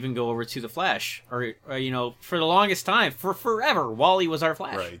even go over to the Flash, or for the longest time, for forever, Wally was our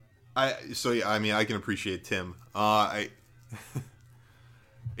Flash. Right. I can appreciate Tim.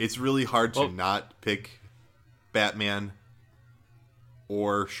 It's really hard to not pick Batman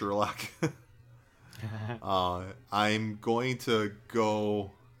or Sherlock. I'm going to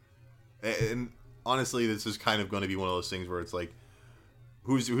go, and honestly, this is kind of going to be one of those things where it's like,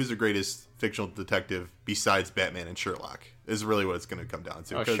 who's the greatest fictional detective besides Batman and Sherlock is really what it's going to come down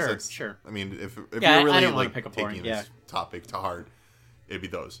to. Oh, sure. I mean, if you're really like taking this topic to heart, it'd be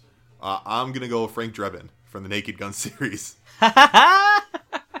those. I'm going to go with Frank Drebin from the Naked Gun series.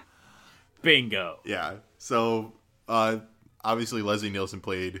 Bingo. Yeah. So, obviously Leslie Nielsen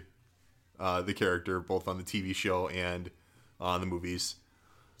played the character both on the TV show and on the movies.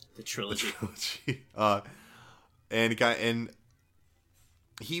 The trilogy. And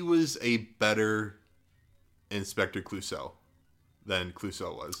he was a better Inspector Clouseau than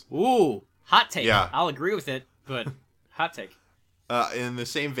Clouseau was. Ooh, hot take. Yeah. I'll agree with it, but hot take. In the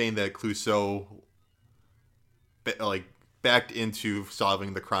same vein that Clouseau backed into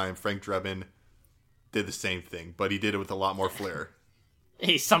solving the crime, Frank Drebin did the same thing, but he did it with a lot more flair.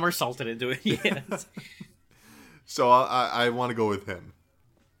 He somersaulted into it. Yes. So I want to go with him.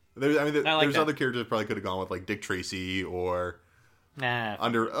 There's that. Other characters that probably could have gone with like Dick Tracy or Nah.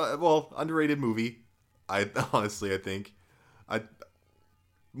 Underrated movie. I think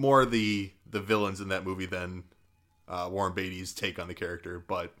more the villains in that movie than Warren Beatty's take on the character.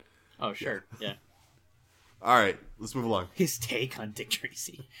 But oh sure, yeah. All right, let's move along. His take on Dick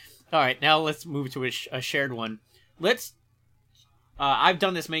Tracy. All right, now let's move to a shared one. I've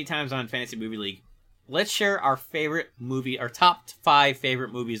done this many times on Fantasy Movie League. Let's share our top 5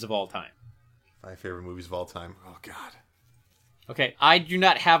 favorite movies of all time. 5 favorite movies of all time. Oh God. Okay, I do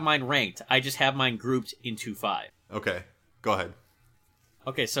not have mine ranked. I just have mine grouped into 5. Okay, go ahead.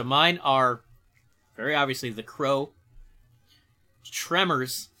 Okay, so mine are very obviously The Crow,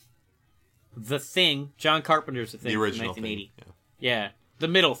 Tremors, The Thing, John Carpenter's The Thing, the original 1980. Thing. Yeah, the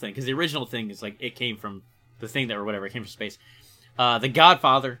middle thing, because the original thing is like it came from the thing that or whatever, it came from space. The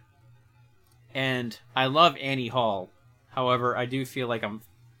Godfather, and I love Annie Hall. However, I do feel like I'm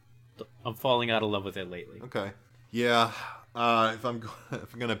falling out of love with it lately. Okay, yeah. If I'm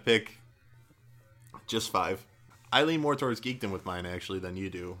gonna pick just 5, I lean more towards Geekdom with mine actually than you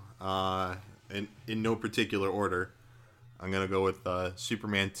do. In no particular order, I'm gonna go with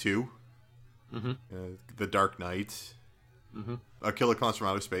Superman 2, The Dark Knight, A Killer Clowns from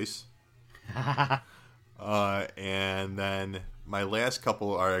Outer Space, and then my last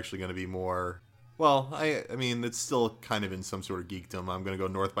couple are actually going to be more. Well, I mean, it's still kind of in some sort of geekdom. I'm going to go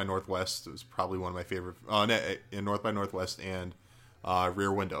North by Northwest. It was probably one of my favorite. In North by Northwest and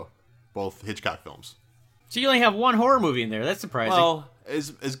Rear Window, both Hitchcock films. So you only have one horror movie in there. That's surprising. Well, as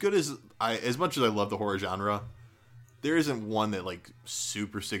good as much as I love the horror genre, there isn't one that like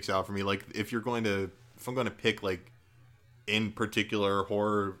super sticks out for me. Like if I'm going to pick like in particular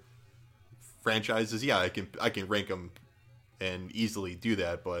horror franchises, yeah, I can rank them and easily do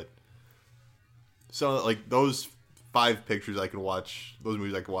that. But so like those 5 pictures I can watch, those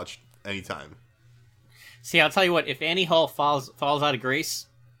movies I can watch anytime. See, I'll tell you what. If Annie Hall falls out of grace,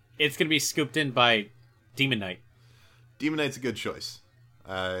 it's going to be scooped in by Demon Knight. Demon Knight's a good choice.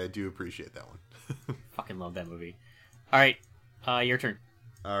 I do appreciate that one. Fucking love that movie. All right, your turn.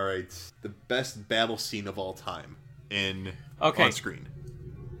 All right, the best battle scene of all time on screen.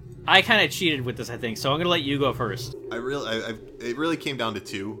 I kind of cheated with this, I think, so I'm gonna let you go first. It really came down to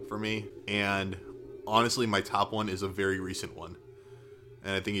 2 for me, and honestly, my top one is a very recent one,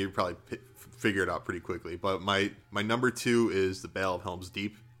 and I think you probably figure it out pretty quickly. But my number 2 is the Battle of Helm's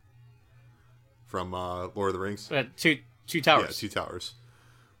Deep from Lord of the Rings. Two Towers. Yeah, 2 Towers.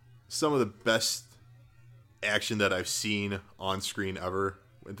 Some of the best action that I've seen on screen ever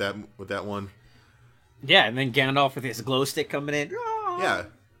with that one. Yeah, and then Gandalf with his glow stick coming in. Yeah,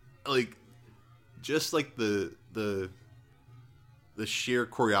 like just like the sheer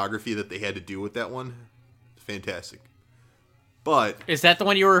choreography that they had to do with that one, fantastic. But is that the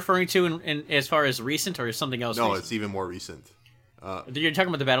one you were referring to in as far as recent, or is something else? No, recent? It's even more recent. You're talking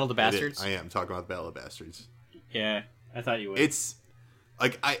about the Battle of the Bastards? I am talking about the Battle of the Bastards. Yeah, I thought you would. It's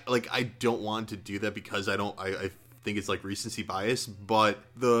I don't want to do that because I think it's like recency bias, but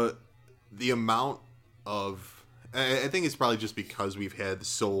the amount of I think it's probably just because we've had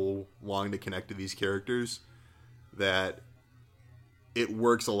so long to connect to these characters that it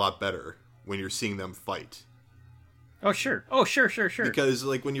works a lot better when you're seeing them fight. Oh sure. Because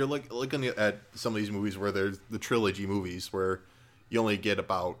like when you're looking at some of these movies where there's the trilogy movies where you only get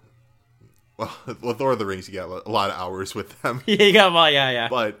about with Lord of the Rings you get a lot of hours with them. Yeah, you got yeah.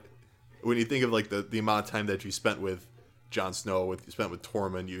 But when you think of like the amount of time that you spent with Jon Snow, you spent with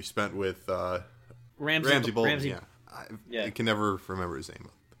Tormund, you spent with Ramsay Bolton. I can never remember his name,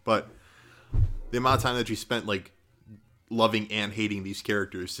 but the amount of time that you spent like loving and hating these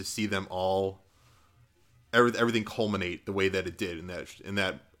characters to see them all, everything culminate the way that it did in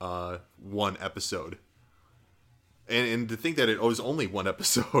that one episode, and to think that it was only one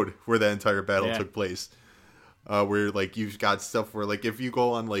episode where that entire battle took place, where like you've got stuff where like if you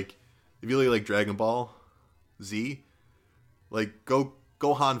go on like if you look at like Dragon Ball Z, like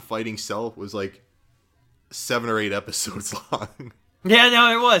Gohan fighting Cell was like 7 or 8 episodes long. Yeah,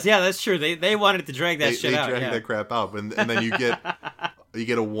 no, it was. Yeah, that's true. They wanted to drag that shit out. They dragged that crap out, and then you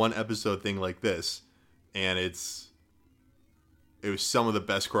get a 1 episode thing like this, and it was some of the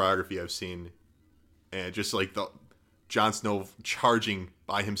best choreography I've seen, and just like the Jon Snow charging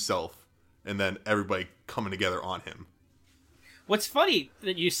by himself, and then everybody coming together on him. What's funny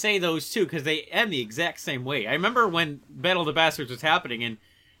that you say those two because they end the exact same way. I remember when Battle of the Bastards was happening, and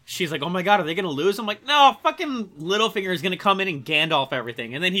she's like, "Oh my god, are they gonna lose?" I'm like, "No, fucking Littlefinger is gonna come in and Gandalf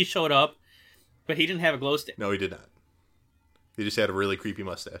everything." And then he showed up, but he didn't have a glow stick. No, he did not. He just had a really creepy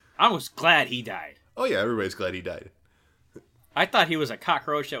mustache. I was glad he died. Oh yeah, everybody's glad he died. I thought he was a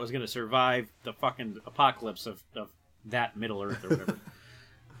cockroach that was gonna survive the fucking apocalypse of that Middle Earth or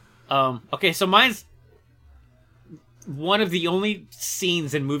whatever. Okay, so mine's one of the only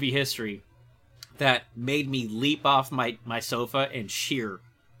scenes in movie history that made me leap off my sofa and cheer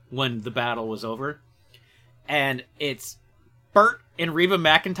when the battle was over. And it's Burt and Reba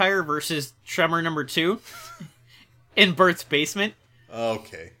McEntire versus Tremor number 2 in Burt's basement.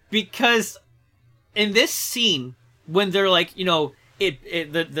 Okay. Because in this scene, when they're like, you know,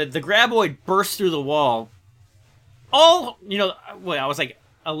 the graboid bursts through the wall, I was like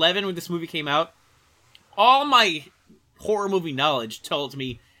 11 when this movie came out. All my horror movie knowledge told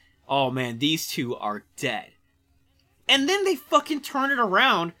me, oh man, these two are dead. And then they fucking turn it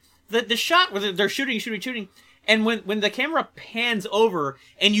around. The shot where they're shooting, and when the camera pans over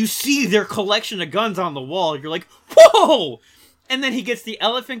and you see their collection of guns on the wall, you're like, whoa! And then he gets the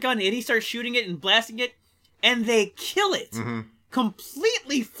elephant gun and he starts shooting it and blasting it, and they kill it. Mm-hmm.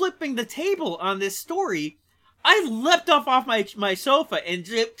 Completely flipping the table on this story. I leapt off my sofa and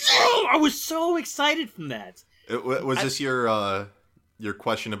I was so excited from that. Was this your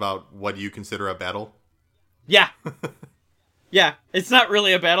question about what do you consider a battle? Yeah. Yeah, it's not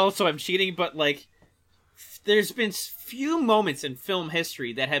really a battle, so I'm cheating, but like, there's been few moments in film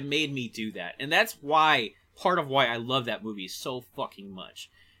history that have made me do that. And that's part of why I love that movie so fucking much.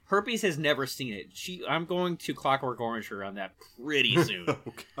 Herpes has never seen it. I'm going to Clockwork Orange her on that pretty soon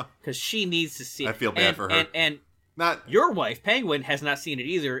because she needs to see it. I feel bad for her. And not your wife, Penguin, has not seen it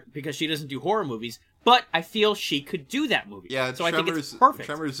either because she doesn't do horror movies. But I feel she could do that movie. Yeah, so I think it's perfect.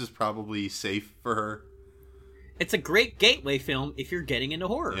 Tremors is probably safe for her. It's a great gateway film if you're getting into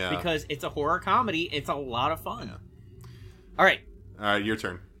horror because it's a horror comedy. It's a lot of fun. Yeah. All right, your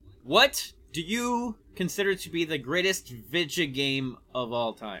turn. What do you consider to be the greatest video game of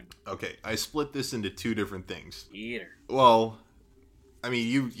all time? Okay, I split this into two different things. Either. Well, I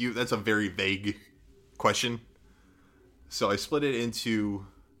mean, you that's a very vague question. So I split it into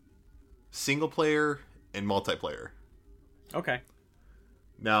single player and multiplayer. Okay.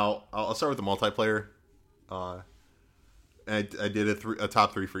 Now, I'll start with the multiplayer. I did a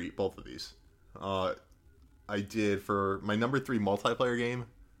top 3 for both of these. I did for my number 3 multiplayer game,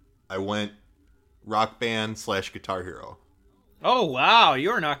 I went Rock Band / Guitar Hero. Oh, wow.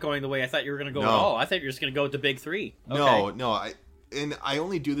 You're not going the way I thought you were going to go No. at all. I thought you were just going to go with the big 3. Okay. No. I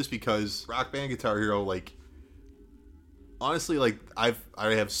only do this because Rock Band Guitar Hero, like, honestly, like, I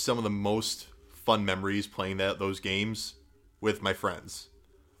have some of the most fun memories playing those games with my friends.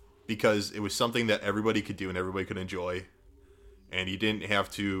 Because it was something that everybody could do and everybody could enjoy. And you didn't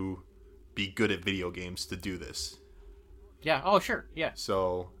have to be good at video games to do this. Yeah. Oh, sure. Yeah.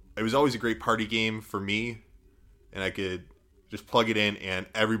 So it was always a great party game for me. And I could just plug it in and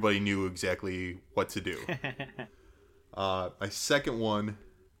everybody knew exactly what to do. My second one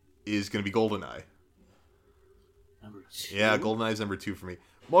is going to be GoldenEye. Number 2? Yeah, GoldenEye is number 2 for me.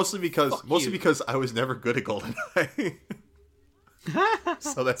 Mostly because I was never good at GoldenEye.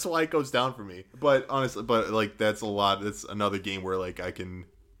 So that's why it goes down for me. But honestly, like that's another game where like I can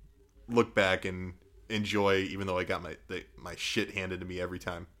look back and enjoy, even though I got my shit handed to me every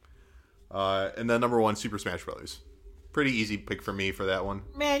time. And then number 1, Super Smash Brothers. Pretty easy pick for me for that one.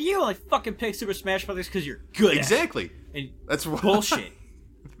 Man, you only fucking pick Super Smash Brothers because you're good. Exactly. At it. And that's bullshit.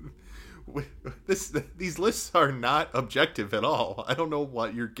 These lists are not objective at all. I don't know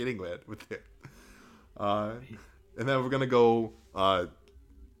what you're getting at with it. And then we're gonna go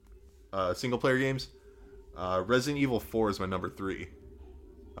single player games. Resident Evil 4 is my number 3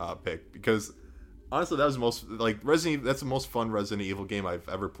 pick because honestly that's the most fun Resident Evil game I've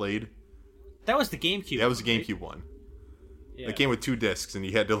ever played. That was the GameCube. That was the right? GameCube one. Yeah. It came with 2 discs and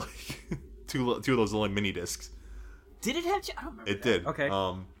you had to like two of those little mini discs. Did it have? I don't remember. It did. Okay.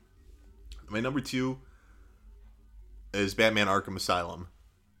 My number 2 is Batman Arkham Asylum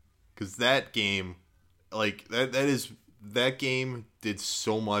because that game, like that game did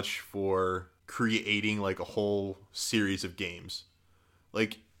so much for creating like a whole series of games,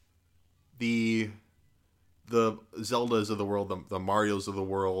 like the Zeldas of the world, the Marios of the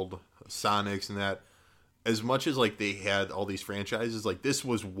world, Sonics, and that. As much as like they had all these franchises, like this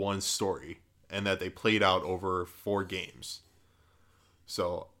was one story, and that they played out over 4 games.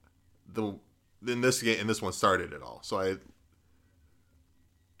 So this one started it all. So I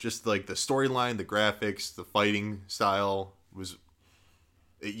just like the storyline, the graphics, the fighting style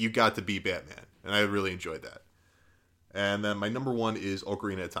you got to be Batman, and I really enjoyed that. And then my number 1 is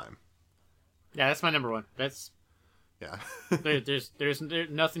Ocarina of Time. Yeah, that's my number 1. That's yeah. there's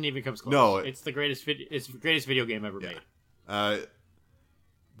nothing even comes close. No, it's the greatest video game ever made.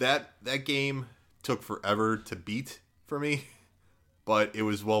 That game took forever to beat for me, but it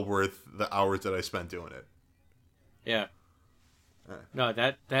was well worth the hours that I spent doing it. Yeah. No,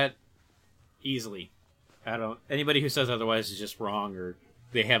 that easily. Anybody who says otherwise is just wrong, or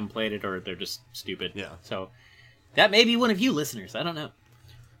they haven't played it, or they're just stupid. Yeah. So that may be one of you listeners. I don't know.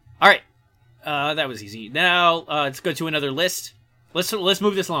 All right. That was easy. Now let's go to another list. Let's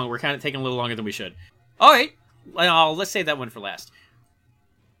move this along. We're kind of taking a little longer than we should. All right. Let's save that one for last.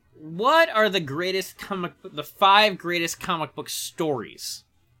 What are the 5 greatest comic book stories?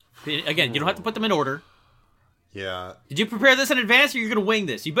 Again, you don't have to put them in order. Yeah. Did you prepare this in advance, or you're going to wing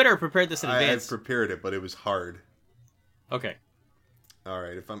this? You better have prepared this in advance. I prepared it, but it was hard. Okay. All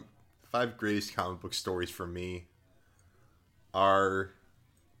right. 5 greatest comic book stories for me are,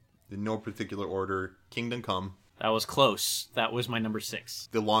 in no particular order, Kingdom Come. That was close. That was my number 6.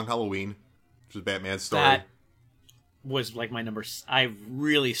 The Long Halloween, which is Batman's story. That was like my number. I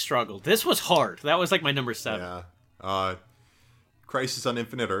really struggled. This was hard. That was like my number 7. Yeah. Crisis on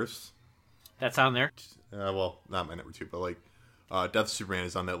Infinite Earths. That's on there. Well, not my number 2, but like Death of Superman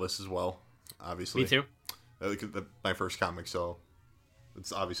is on that list as well. Obviously, Me too. My first comic, so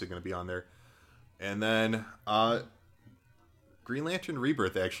it's obviously going to be on there. And then Green Lantern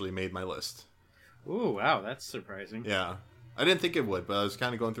Rebirth actually made my list. Ooh, wow, that's surprising. Yeah, I didn't think it would, but I was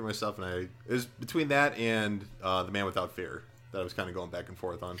kind of going through my stuff, and it was between that and The Man Without Fear. that I was kind of going back and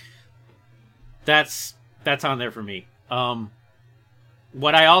forth on. That's on there for me.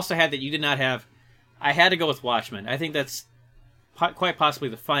 What I also had that you did not have, I had to go with Watchmen. I think that's quite possibly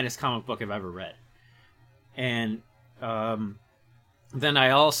the finest comic book I've ever read. And then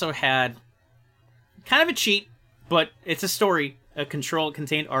I also had kind of a cheat, but it's a story, a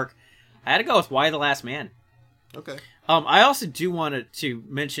contained arc. I had to go with Y the Last Man. Okay. I also do want to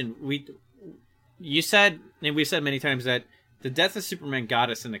mention, you said, and we've said many times, that the death of Superman got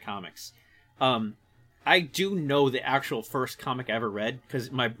us into comics. I do know the actual first comic I ever read,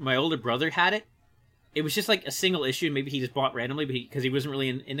 because my older brother had it. It was just like a single issue, maybe he just bought randomly because he wasn't really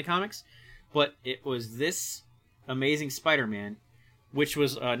into comics. But it was this Amazing Spider-Man, which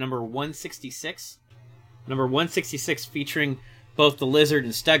was number 166. Number 166 featuring both the Lizard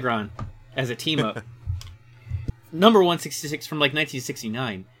and Stegron as a team-up. Number 166 from like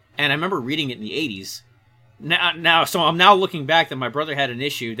 1969. And I remember reading it in the 80s. So I'm now looking back that my brother had an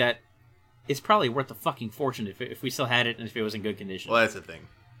issue that is probably worth a fucking fortune if we still had it and if it was in good condition. Well, that's the thing.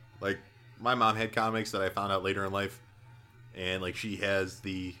 Like, my mom had comics that I found out later in life, and like she has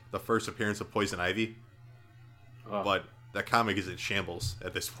the first appearance of Poison Ivy, but that comic is in shambles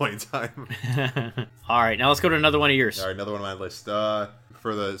at this point in time. All right, now let's go to another one of yours. All right, another one on my list.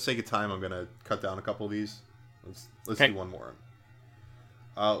 For the sake of time, I'm gonna cut down a couple of these. Let's do one more.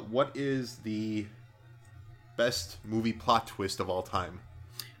 What is the best movie plot twist of all time?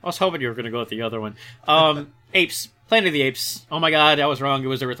 I was hoping you were going to go with the other one. Apes. Planet of the Apes. Oh my god, I was wrong. It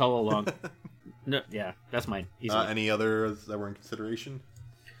was Earth all along. No, yeah, that's mine. Any others that were in consideration?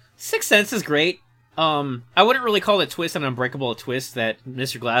 Sixth Sense is great. I wouldn't really call it twist and Unbreakable a twist that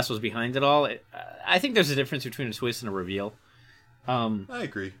Mr. Glass was behind it all. I think there's a difference between a twist and a reveal. I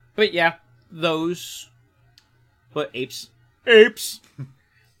agree. But yeah, those. But apes. Apes!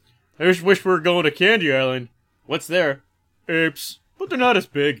 I just wish we were going to Candy Island. What's there? Apes. But they're not as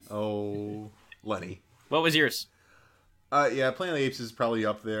big. Oh, Lenny. What was yours? Yeah, Planet of the Apes is probably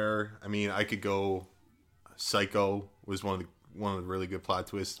up there. I mean, I could go. Psycho was one of the really good plot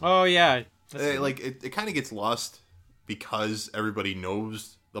twists. Oh yeah, it kind of gets lost because everybody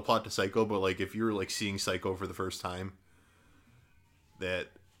knows the plot to Psycho. But like, if you're like seeing Psycho for the first time, that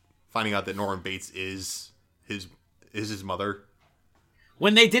finding out that Norman Bates is his mother.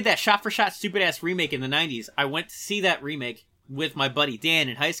 When they did that shot-for-shot stupid-ass remake in the 90s, I went to see that remake with my buddy Dan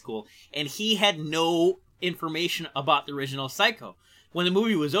in high school, and he had no information about the original Psycho. When the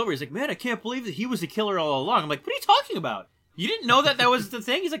movie was over, he's like, man, I can't believe that he was the killer all along. I'm like, what are you talking about? You didn't know that was the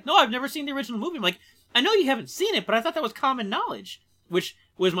thing? He's like, no, I've never seen the original movie. I'm like, I know you haven't seen it, but I thought that was common knowledge. Which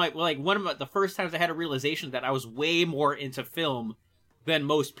was one of the first times I had a realization that I was way more into film than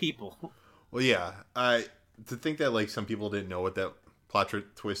most people. Well, yeah. To think that like some people didn't know what that plot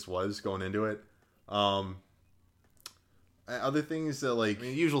twist was going into it. Other things that like, I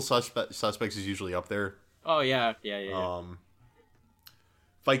mean, Usual Suspects is usually up there. Oh yeah.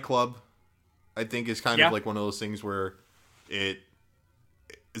 Fight Club, I think, is kind of like one of those things where it's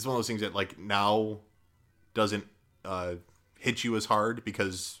one of those things that like now doesn't hit you as hard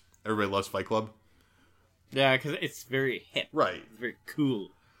because everybody loves Fight Club. Yeah, because it's very hip. Right. It's very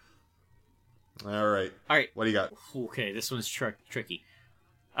cool. All right. What do you got? Okay, this one's tricky.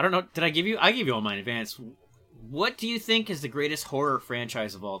 I don't know. Did I give you? I gave you all mine in advance. What do you think is the greatest horror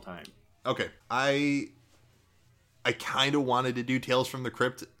franchise of all time? Okay, I kind of wanted to do Tales from the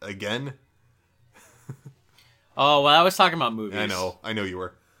Crypt again. Oh, well, I was talking about movies. I know you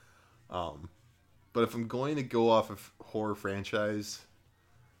were. But if I'm going to go off of horror franchise,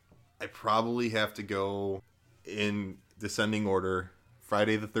 I probably have to go in descending order: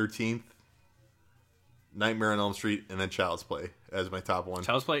 Friday the 13th, Nightmare on Elm Street, and then Child's Play as my top one.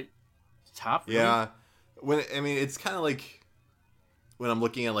 Child's Play, top? Yeah. It's kind of like when I'm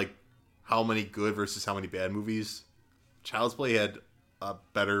looking at like how many good versus how many bad movies. Child's Play had a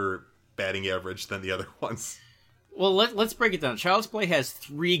better batting average than the other ones. Well, let's break it down. Child's Play has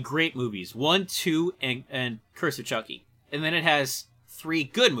 3 great movies: 1, 2, and Curse of Chucky, and then it has 3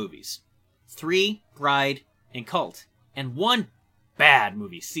 good movies: 3, Bride, and Cult, and 1 bad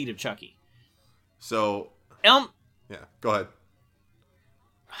movie, Seed of Chucky. So, yeah, go ahead.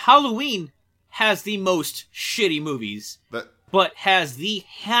 Halloween has the most shitty movies, but has the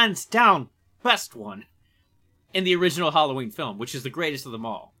hands down best one in the original Halloween film, which is the greatest of them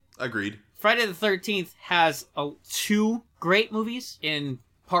all. Agreed. Friday the 13th has 2 great movies in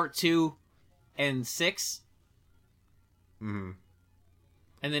part 2 and 6. Mm-hmm.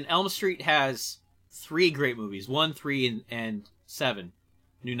 And then Elm Street has 3 great movies: 1, 3, and 7.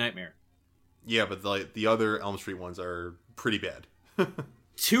 New Nightmare. Yeah, but the other Elm Street ones are pretty bad.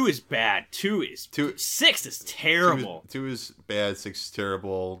 2 is bad. 6 is terrible. 2 is bad. 6 is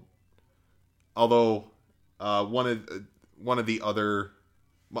terrible. Although one of the other,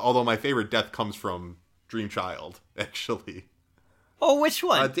 although my favorite death comes from Dream Child, actually. Oh, which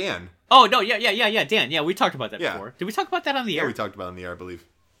one? Dan. Oh no, yeah, Dan. Yeah, we talked about that Yeah. before. Did we talk about that on the air? Yeah, we talked about it on the air, I believe.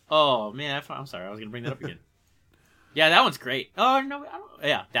 Oh man, I'm sorry. I was gonna bring that up again. Yeah, that one's great. Oh no,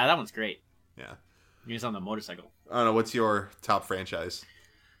 yeah, that one's great. Yeah. He's on the motorcycle. I don't know. What's your top franchise?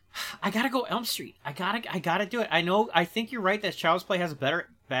 I gotta go Elm Street. I gotta do it. I think you're right that Child's Play has a better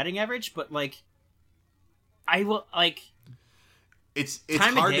batting average, but like, I will like. It's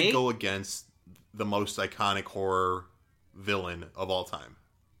Time of hard day? to go against the most iconic horror villain of all time.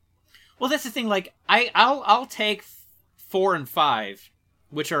 Well, that's the thing. Like, I'll take 4 and 5,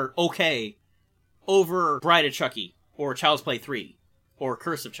 which are okay, over Bride of Chucky or Child's Play 3 or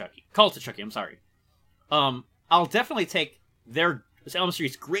Curse of Chucky, Cult of Chucky. I'm sorry. I'll definitely take their Elm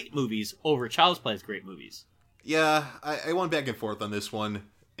Street's great movies over Child's Play's great movies. Yeah, I went back and forth on this one.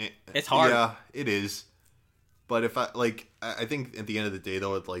 It's hard. Yeah, it is. But if I think at the end of the day,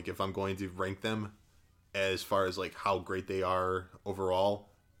 though, it's like if I'm going to rank them as far as like how great they are overall,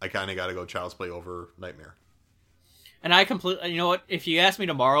 I kind of got to go Child's Play over Nightmare. And I completely, you know what? If you ask me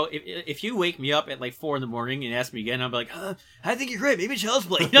tomorrow, if you wake me up at like 4 a.m. and ask me again, I'll be like, I think you're great. Maybe Child's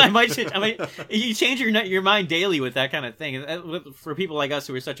Play. You know, I might. You change your mind daily with that kind of thing. For people like us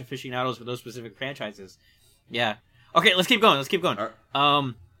who are such aficionados for those specific franchises, yeah. Okay, let's keep going. All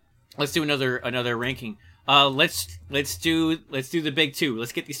right. Let's do another ranking. Let's do the big 2.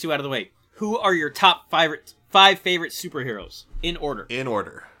 Let's get these 2 out of the way. Who are your top 5 favorite superheroes in order? In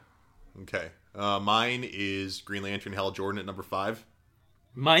order. Okay. Mine is Green Lantern Hal Jordan at number 5.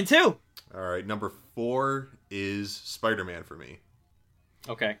 Mine too. All right. Number 4 is Spider-Man for me.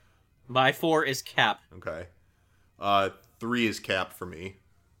 Okay. My 4 is Cap. Okay. 3 is Cap for me.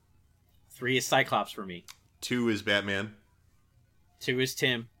 3 is Cyclops for me. 2 is Batman. 2 is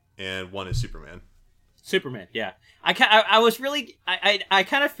Tim. And 1 is Superman. Superman, yeah. I was really I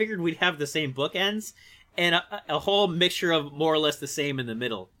kind of figured we'd have the same bookends and a whole mixture of more or less the same in the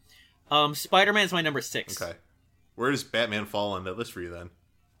middle. Spider-Man's my number 6. Okay. Where does Batman fall on that list for you then?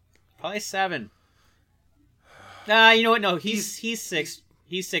 Probably 7. You know what? No, he's 6.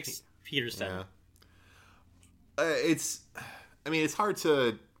 He's 6. Peter's 7. Yeah. It's hard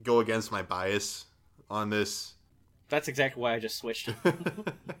to go against my bias on this. That's exactly why I just switched.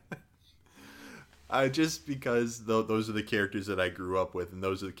 Just because those are the characters that I grew up with, and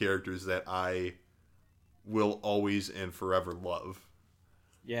those are the characters that I will always and forever love.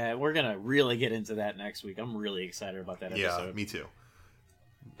 Yeah, we're gonna really get into that next week. I'm really excited about that episode. Yeah, me too.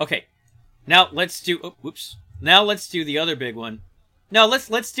 Okay, now let's do. Now let's do the other big one. No,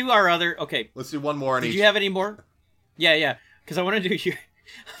 let's do our other. Okay, let's do one more. Did you have any more? Yeah. Because I want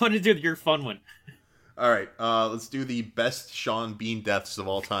to do your fun one. All right, let's do the best Sean Bean deaths of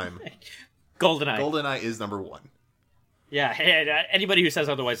all time. GoldenEye. GoldenEye is number 1. Yeah, hey, anybody who says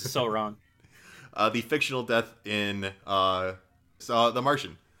otherwise is so wrong. The fictional death in The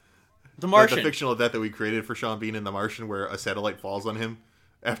Martian. The Martian. The fictional death that we created for Sean Bean in The Martian, where a satellite falls on him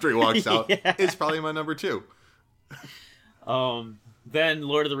after he walks out, Yeah. is probably my number 2. Then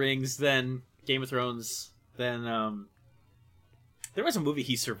Lord of the Rings, then Game of Thrones, then there was a movie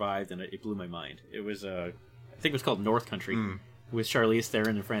he survived and it blew my mind. It was I think it was called North Country with Charlize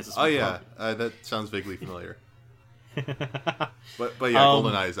Theron and Francis. Oh yeah, that sounds vaguely familiar. but yeah,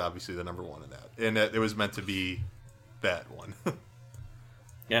 GoldenEye is obviously the number 1 in that, and it was meant to be that one.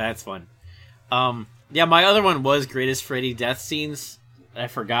 Yeah, that's fun. Yeah, my other one was Greatest Freddy death scenes. I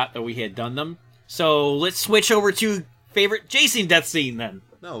forgot that we had done them. So let's switch over to favorite Jason death scene then.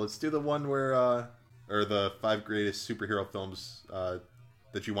 No, let's do the one where, or the 5 greatest superhero films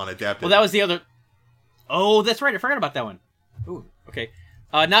that you want adapted. Well, that was the other. Oh, that's right. I forgot about that one. Ooh, okay.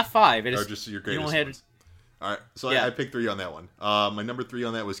 Not 5. It is. Or just your greatest only had... ones. All right, so Yeah. I picked 3 on that one. My number 3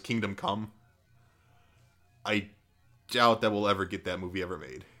 on that was Kingdom Come. I doubt that we'll ever get that movie ever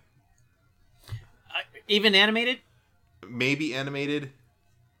made. Even animated? Maybe animated.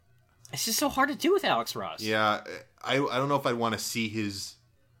 It's just so hard to do with Alex Ross. Yeah, I don't know if I'd want to see his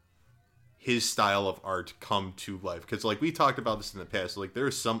style of art come to life, because like we talked about this in the past, like there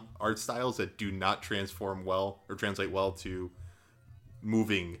are some art styles that do not transform well or translate well to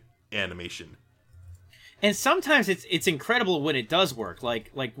moving animation. And sometimes it's incredible when it does work.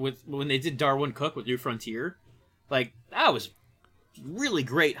 Like when they did Darwin Cook with New Frontier, like that was really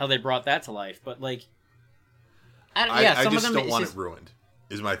great how they brought that to life. But like, I some just of them don't want it ruined.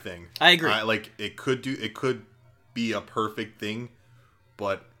 Is my thing. I agree. Like it could be a perfect thing,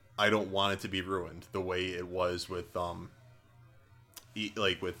 but I don't want it to be ruined the way it was with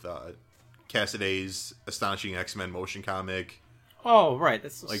like with Cassaday's Astonishing X-Men motion comic, Oh, right.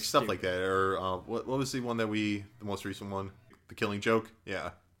 That's so like stuff stupid. like that. Or what was the one that the most recent one, The Killing Joke?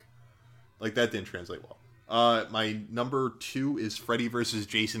 Yeah, like that didn't translate well. My number 2 is Freddy versus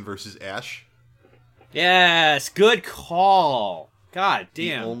Jason versus Ash. Yes, good call. God The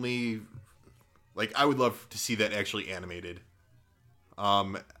damn. only, like, I would love to see that actually animated.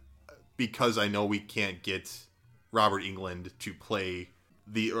 Because I know we can't get Robert Englund to play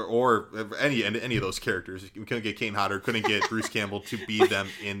or any of those characters. We couldn't get Kane Hodder, couldn't get Bruce Campbell to be them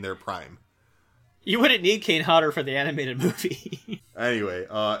in their prime. You wouldn't need Kane Hodder for the animated movie. Anyway,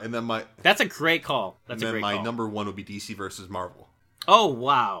 and then That's a great call. That's a great my call. number 1 would be DC versus Marvel. Oh,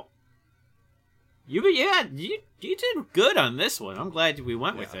 wow. You did good on this one. I'm glad we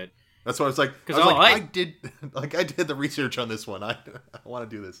went with it. That's why I was like, I did the research on this one. I want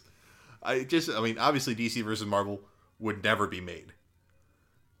to do this. Obviously DC versus Marvel would never be made.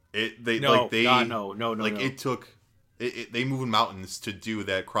 No. It took they moved mountains to do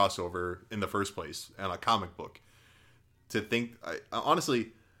that crossover in the first place on a comic book. To think,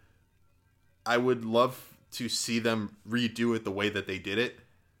 honestly, I would love to see them redo it the way that they did it,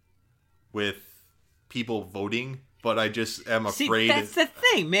 with people voting. But I just am afraid. See, that's the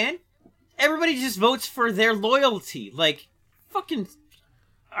thing, man. Everybody just votes for their loyalty. Like, fucking.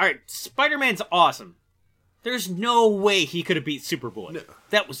 Alright, Spider-Man's awesome. There's no way he could have beat Superboy. No.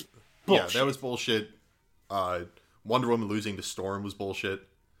 That was bullshit. Yeah, that was bullshit. Wonder Woman losing to Storm was bullshit.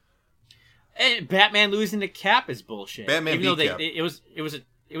 And Batman losing to Cap is bullshit. Batman Even beat though wasn't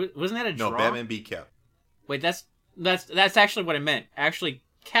that a draw? No, Batman beat Cap. Wait, that's actually what I meant. Actually,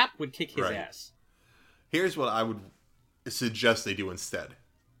 Cap would kick his ass. Here's what I would suggest they do instead.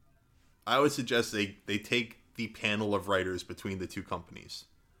 I would suggest they take the panel of writers between the two companies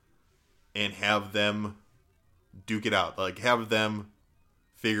and have them duke it out. Like, have them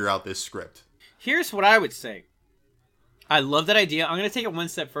figure out this script. Here's what I would say. I love that idea. I'm going to take it one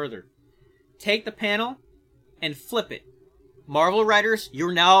step further. Take the panel and flip it. Marvel writers,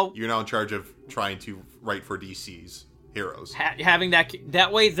 you're now in charge of trying to write for DC's heroes. Having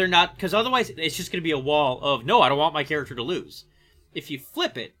that way, they're not, because otherwise it's just going to be a wall of, no, I don't want my character to lose. If you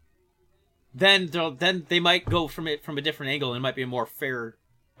flip it, then they might go from a different angle, and it might be a more fair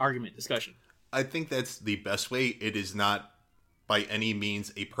argument discussion. I think that's the best way. It is not by any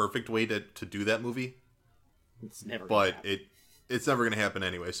means a perfect way to do that movie. It's never. But it's never going to happen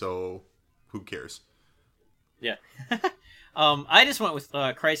anyway. So who cares? Yeah. I just went with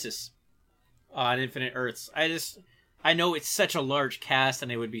Crisis on Infinite Earths. I know it's such a large cast,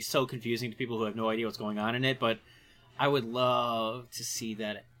 and it would be so confusing to people who have no idea what's going on in it. But I would love to see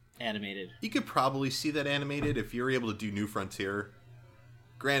that animated. You could probably see that animated if you're able to do New Frontier.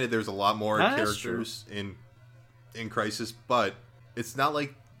 Granted, there's a lot more characters in Crisis, but it's not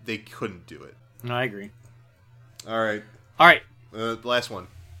like they couldn't do it. No, I agree. All right. The last one.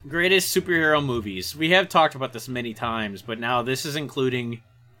 Greatest superhero movies. We have talked about this many times, but now this is including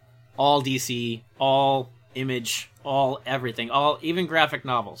all DC, all Image, all everything, all even graphic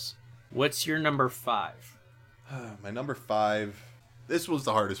novels. What's your number 5? My number 5. This was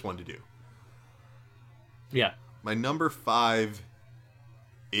the hardest one to do. Yeah. My number 5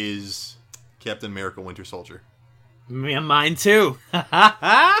 is Captain America: Winter Soldier. Mine too. All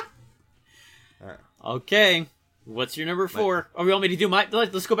right. Okay. What's your number 4? Oh, you want me to do my...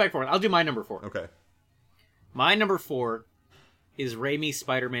 Let's go back for it. I'll do my number 4. Okay. My number 4 is Raimi's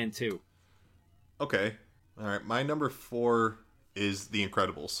Spider-Man 2. Okay. All right. My number 4 is The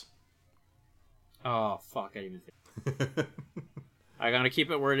Incredibles. Oh, fuck. I didn't even think. I'm going to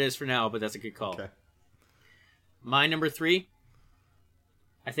keep it where it is for now, but that's a good call. Okay. My number 3,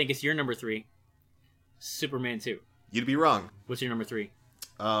 I think it's your number 3, Superman 2. You'd be wrong. What's your number 3?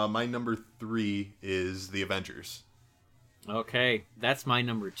 My number 3 is The Avengers. Okay, that's my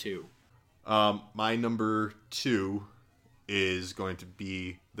number 2. My number 2 is going to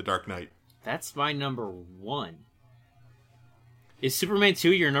be The Dark Knight. That's my number 1. Is Superman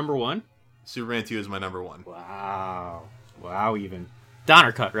 2 your number 1? Superman 2 is my number 1. Wow, even.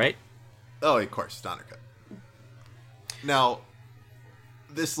 Donner cut, right? Oh, of course, Donner cut. Now,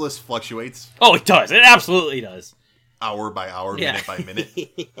 this list fluctuates. Oh, it does. It absolutely does. Hour by hour, minute by minute.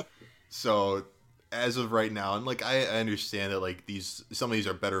 So, as of right now, and like I understand that like some of these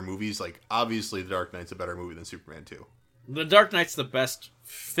are better movies. Like obviously, The Dark Knight's a better movie than Superman 2. The Dark Knight's the best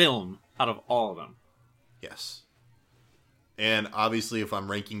film out of all of them. Yes. And obviously, if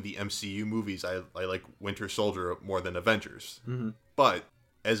I'm ranking the MCU movies, I like Winter Soldier more than Avengers. Mm-hmm. But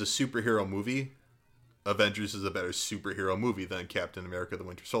as a superhero movie, Avengers is a better superhero movie than Captain America: The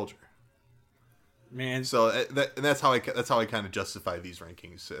Winter Soldier. Man, So and that's how I kind of justify these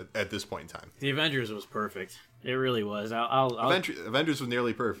rankings at this point in time. the Avengers was perfect. It really was. Avengers was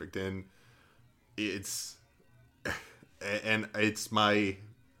nearly perfect, and it's my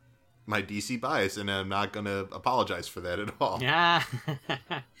DC bias, and I'm not gonna apologize for that at all. Yeah,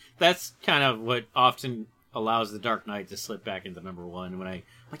 that's kind of what often allows the Dark Knight to slip back into number one. When I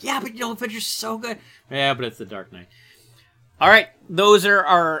like, yeah, but Avengers is so good. Yeah, but it's the Dark Knight. All right, those are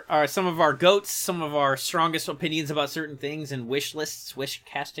our some of our goats, some of our strongest opinions about certain things, and wish lists, wish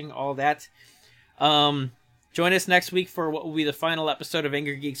casting, all that. Join us next week for what will be the final episode of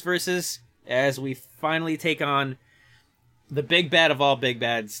Angry Geeks Versus, as we finally take on the big bad of all big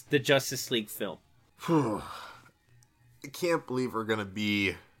bads, the Justice League film. I can't believe we're gonna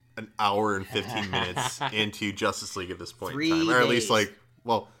be an hour and 15 minutes into Justice League at this point in 3 time, or at days. least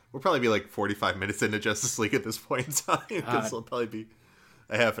we'll probably be like 45 minutes into Justice League at this point in time, because it'll probably be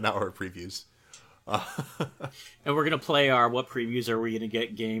a half an hour of previews. And we're going to play our what previews are we going to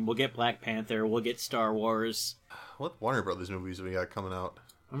get game. We'll get Black Panther. We'll get Star Wars. What Warner Brothers movies have we got coming out?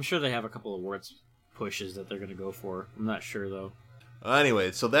 I'm sure they have a couple of awards pushes that they're going to go for. I'm not sure, though.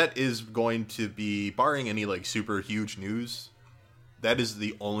 Anyway, so that is going to be, barring any like super huge news, that is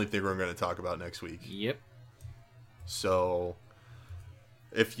the only thing we're going to talk about next week. Yep. So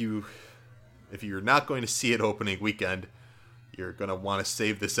if you're not going to see it opening weekend, you're going to want to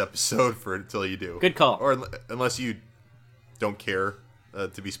save this episode for until you do. Good call. Or unless you don't care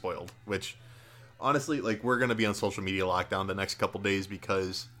to be spoiled, which honestly, like, we're going to be on social media lockdown the next couple days,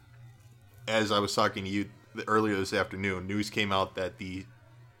 because as I was talking to you earlier this afternoon, news came out that the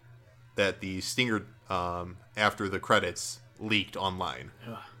stinger after the credits leaked online.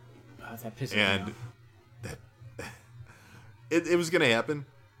 Ugh. God, that pisses me And off. that it was going to happen,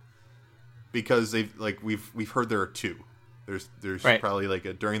 because we've heard there are two. There's Right. probably like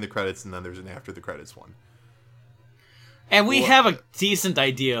a during the credits, and then there's an after the credits one. And we have a decent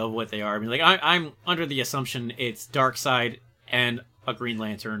idea of what they are. I mean, like, I'm under the assumption it's Darkseid and a Green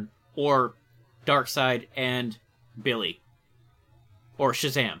Lantern, or Darkseid and Billy, or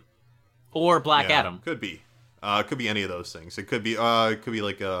Shazam, or Black Yeah, Adam. could be any of those things. It could be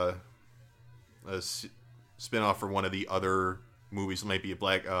like a spin-off for one of the other movies. It might be an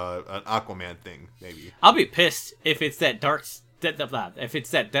Aquaman thing, maybe. I'll be pissed if it's that if it's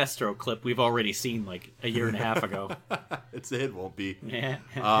that Deathstroke clip we've already seen like a year and a half ago. It won't be. Yeah.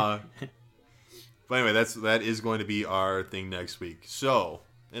 But anyway, that is going to be our thing next week. So,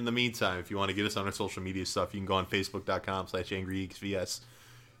 in the meantime, if you want to get us on our social media stuff, you can go on Facebook.com/AngryGeeksVS,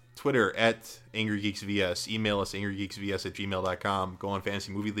 Twitter @AngryGeeksVS, email us angrygeeksvs@gmail.com, go on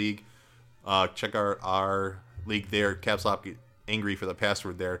Fantasy Movie League, check our league there, caps lock angry for the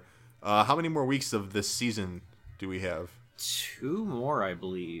password there. How many more weeks of this season do we have? 2 more, I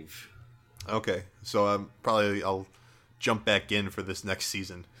believe. Okay, so I'll jump back in for this next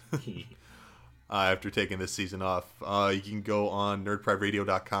season. After taking this season off. You can go on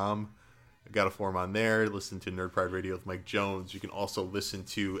nerdprideradio.com. I've got a forum on there. Listen to Nerd Pride Radio with Mike Jones. You can also listen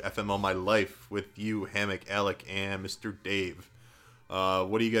to FML My Life with you, Hammock, Alec, and Mr. Dave.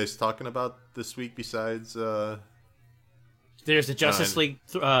 What are you guys talking about this week besides... There's a Justice League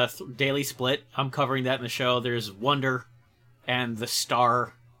daily split. I'm covering that in the show. There's Wonder and The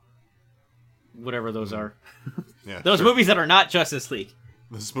Star. Whatever those are. Yeah, Those sure. movies that are not Justice League.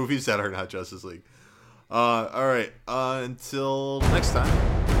 Those movies that are not Justice League. All right. Until next time,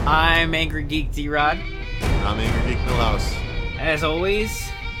 I'm Angry Geek D-Rod. I'm Angry Geek Millhouse. As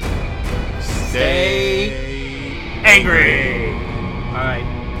always, Stay angry. All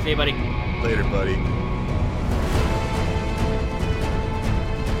right. See you, buddy. Later, buddy.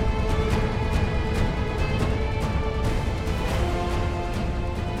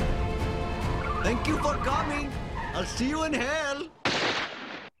 Thank you for coming. I'll see you in hell.